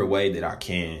in whatever way that I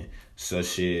can. So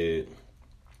shit,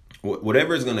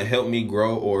 whatever is gonna help me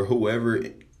grow, or whoever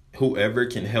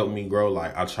can help me grow,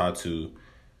 like, I try to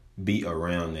be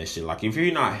around that shit. Like, if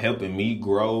you're not helping me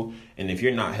grow, and if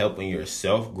you're not helping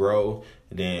yourself grow,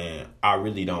 then I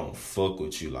really don't fuck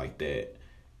with you like that.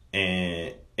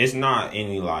 And it's not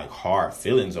any, like, hard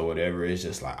feelings or whatever. It's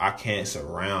just like, I can't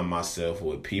surround myself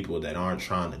with people that aren't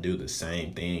trying to do the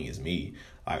same thing as me.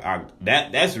 Like,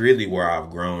 that's really where I've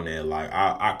grown at. Like,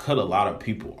 I cut a lot of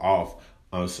people off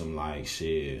on some, like,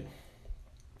 shit.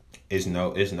 It's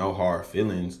no hard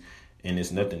feelings, and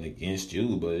it's nothing against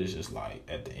you, but it's just like,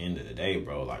 at the end of the day,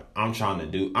 bro, like, I'm trying to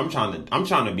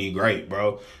be great,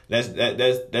 bro. That's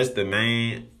the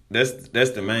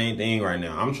main thing right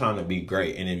now. I'm trying to be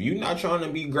great. And if you're not trying to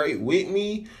be great with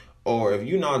me, or if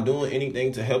you're not doing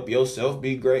anything to help yourself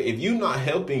be great, if you're not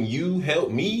helping you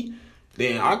help me,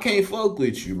 then I can't fuck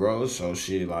with you, bro. So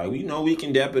shit, like, we know we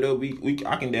can dap it up.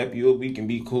 I can dap you up. We can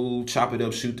be cool, chop it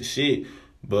up, shoot the shit.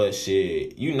 But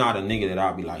shit, you not a nigga that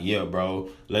I'll be like, yeah, bro,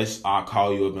 I'll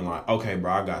call you up and like, okay,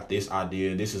 bro, I got this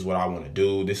idea. This is what I want to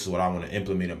do. This is what I want to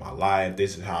implement in my life.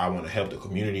 This is how I want to help the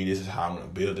community. This is how I want to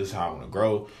build. This is how I want to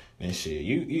grow. And shit,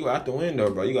 you out the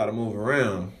window, bro. You got to move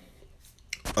around.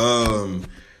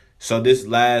 So this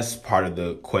last part of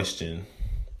the question,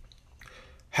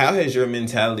 how has your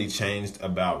mentality changed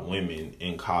about women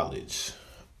in college?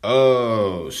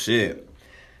 Oh, shit.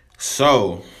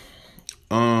 So,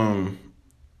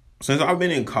 since I've been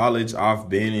in college, I've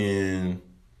been in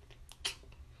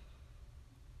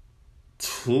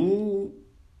 3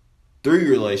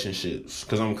 relationships,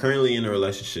 because I'm currently in a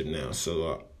relationship now.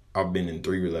 So I've been in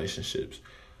 3 relationships.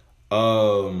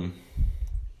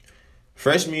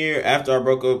 Freshman year, after I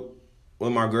broke up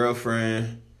with my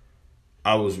girlfriend,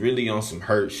 I was really on some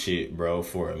hurt shit, bro,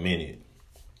 for a minute.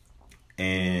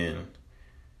 And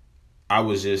I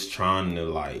was just trying to,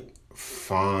 like,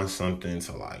 find something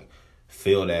to, like,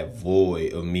 fill that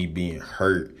void of me being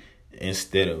hurt,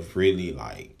 instead of really,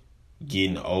 like,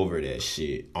 getting over that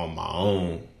shit on my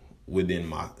own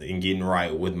and getting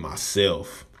right with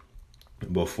myself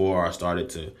before I started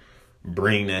to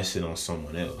bring that shit on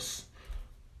someone else.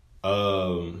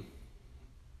 And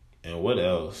what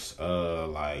else?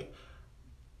 Like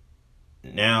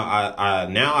now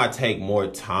I take more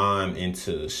time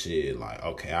into shit. Like,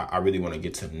 okay, I really want to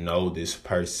get to know this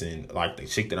person. Like the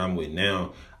chick that I'm with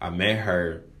now, I met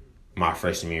her my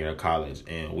freshman year of college,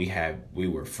 and we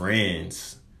were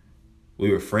friends.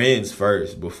 We were friends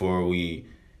first before we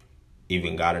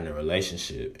even got in a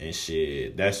relationship and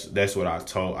shit. That's what I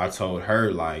told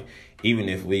her, like, even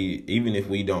if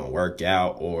we don't work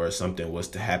out or something was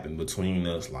to happen between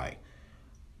us, like,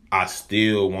 I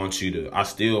still want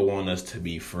us to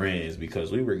be friends,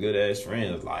 because we were good ass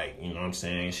friends. Like, you know what I'm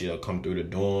saying? She'll come through the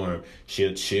dorm,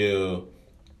 she'll chill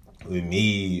with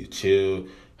me, chill.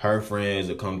 Her friends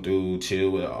will come through, chill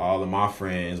with all of my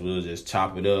friends. We'll just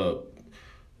chop it up,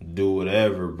 do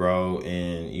whatever, bro.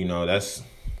 And you know, that's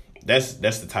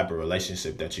the type of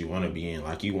relationship that you want to be in.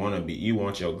 Like, you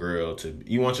want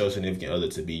your significant other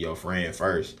to be your friend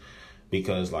first.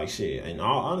 Because, like, shit, in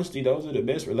all honesty, those are the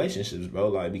best relationships, bro.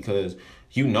 Like, because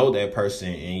you know that person,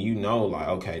 and you know, like,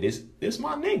 okay, this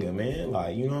my nigga, man.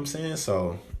 Like, you know what I'm saying?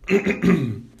 So,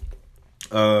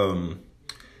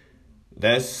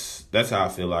 that's how I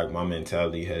feel like my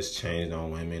mentality has changed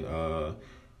on women.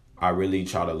 I really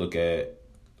look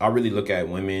at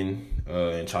women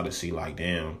and try to see, like,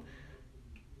 damn,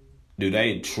 do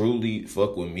they truly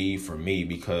fuck with me for me?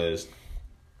 Because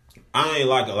I ain't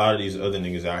like a lot of these other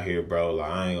niggas out here, bro.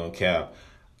 Like, I ain't gonna cap.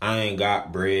 I ain't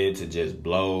got bread to just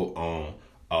blow on,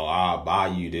 oh, I'll buy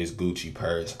you this Gucci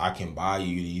purse. I can buy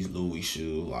you these Louis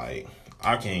shoes. Like,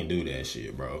 I can't do that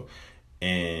shit, bro.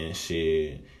 And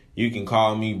shit, you can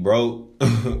call me broke,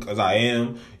 because I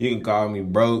am. You can call me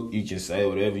broke. You can say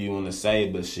whatever you want to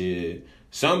say, but shit,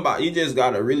 you just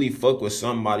gotta really fuck with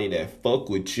somebody that fuck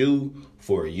with you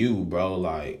for you, bro.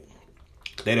 Like,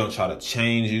 they don't try to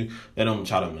change you. They don't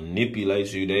try to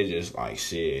manipulate you. They just like,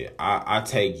 shit, I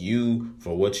take you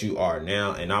for what you are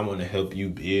now, and I want to help you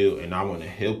build, and I want to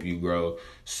help you grow,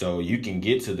 so you can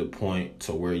get to the point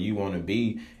to where you want to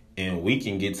be, and we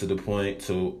can get to the point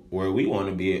to where we want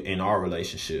to be in our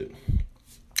relationship.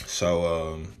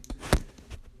 So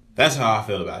that's how I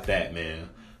feel about that, man.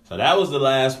 So that was the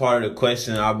last part of the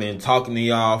question. I've been talking to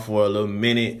y'all for a little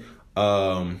minute.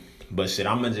 But shit,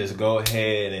 I'm going to just go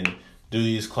ahead and do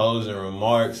these closing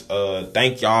remarks.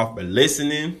 Thank y'all for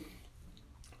listening.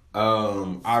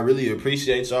 I really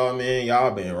appreciate y'all, man.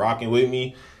 Y'all been rocking with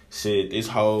me, shit, this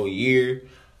whole year.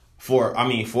 For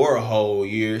a whole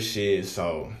year, shit.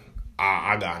 So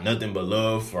I got nothing but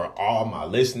love for all my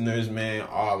listeners, man.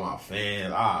 All my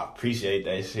fans. I appreciate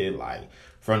that shit, like,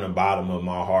 from the bottom of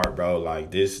my heart, bro.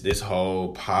 Like, this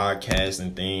whole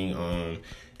podcasting thing,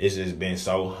 it's just been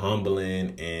so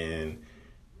humbling, and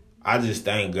I just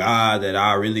thank God that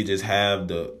I really just have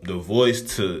the voice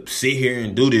to sit here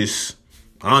and do this,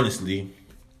 honestly.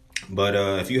 But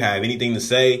if you have anything to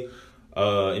say,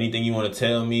 anything you want to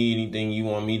tell me, anything you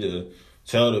want me to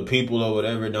tell the people or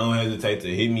whatever, don't hesitate to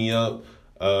hit me up.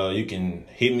 You can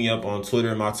hit me up on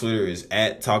Twitter. My Twitter is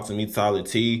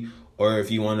 @TalkToMeTylerT. Or if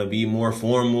you want to be more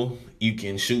formal, you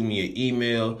can shoot me an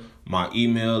email. My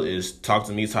email is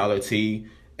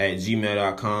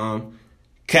talktometylerT@gmail.com.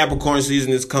 Capricorn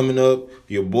season is coming up.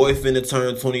 Your boy finna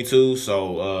turn 22.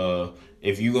 So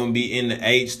if you're going to be in the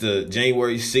H the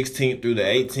January 16th through the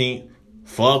 18th,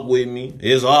 fuck with me.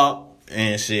 It's up.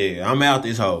 And shit, I'm out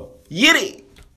this hoe. Get it!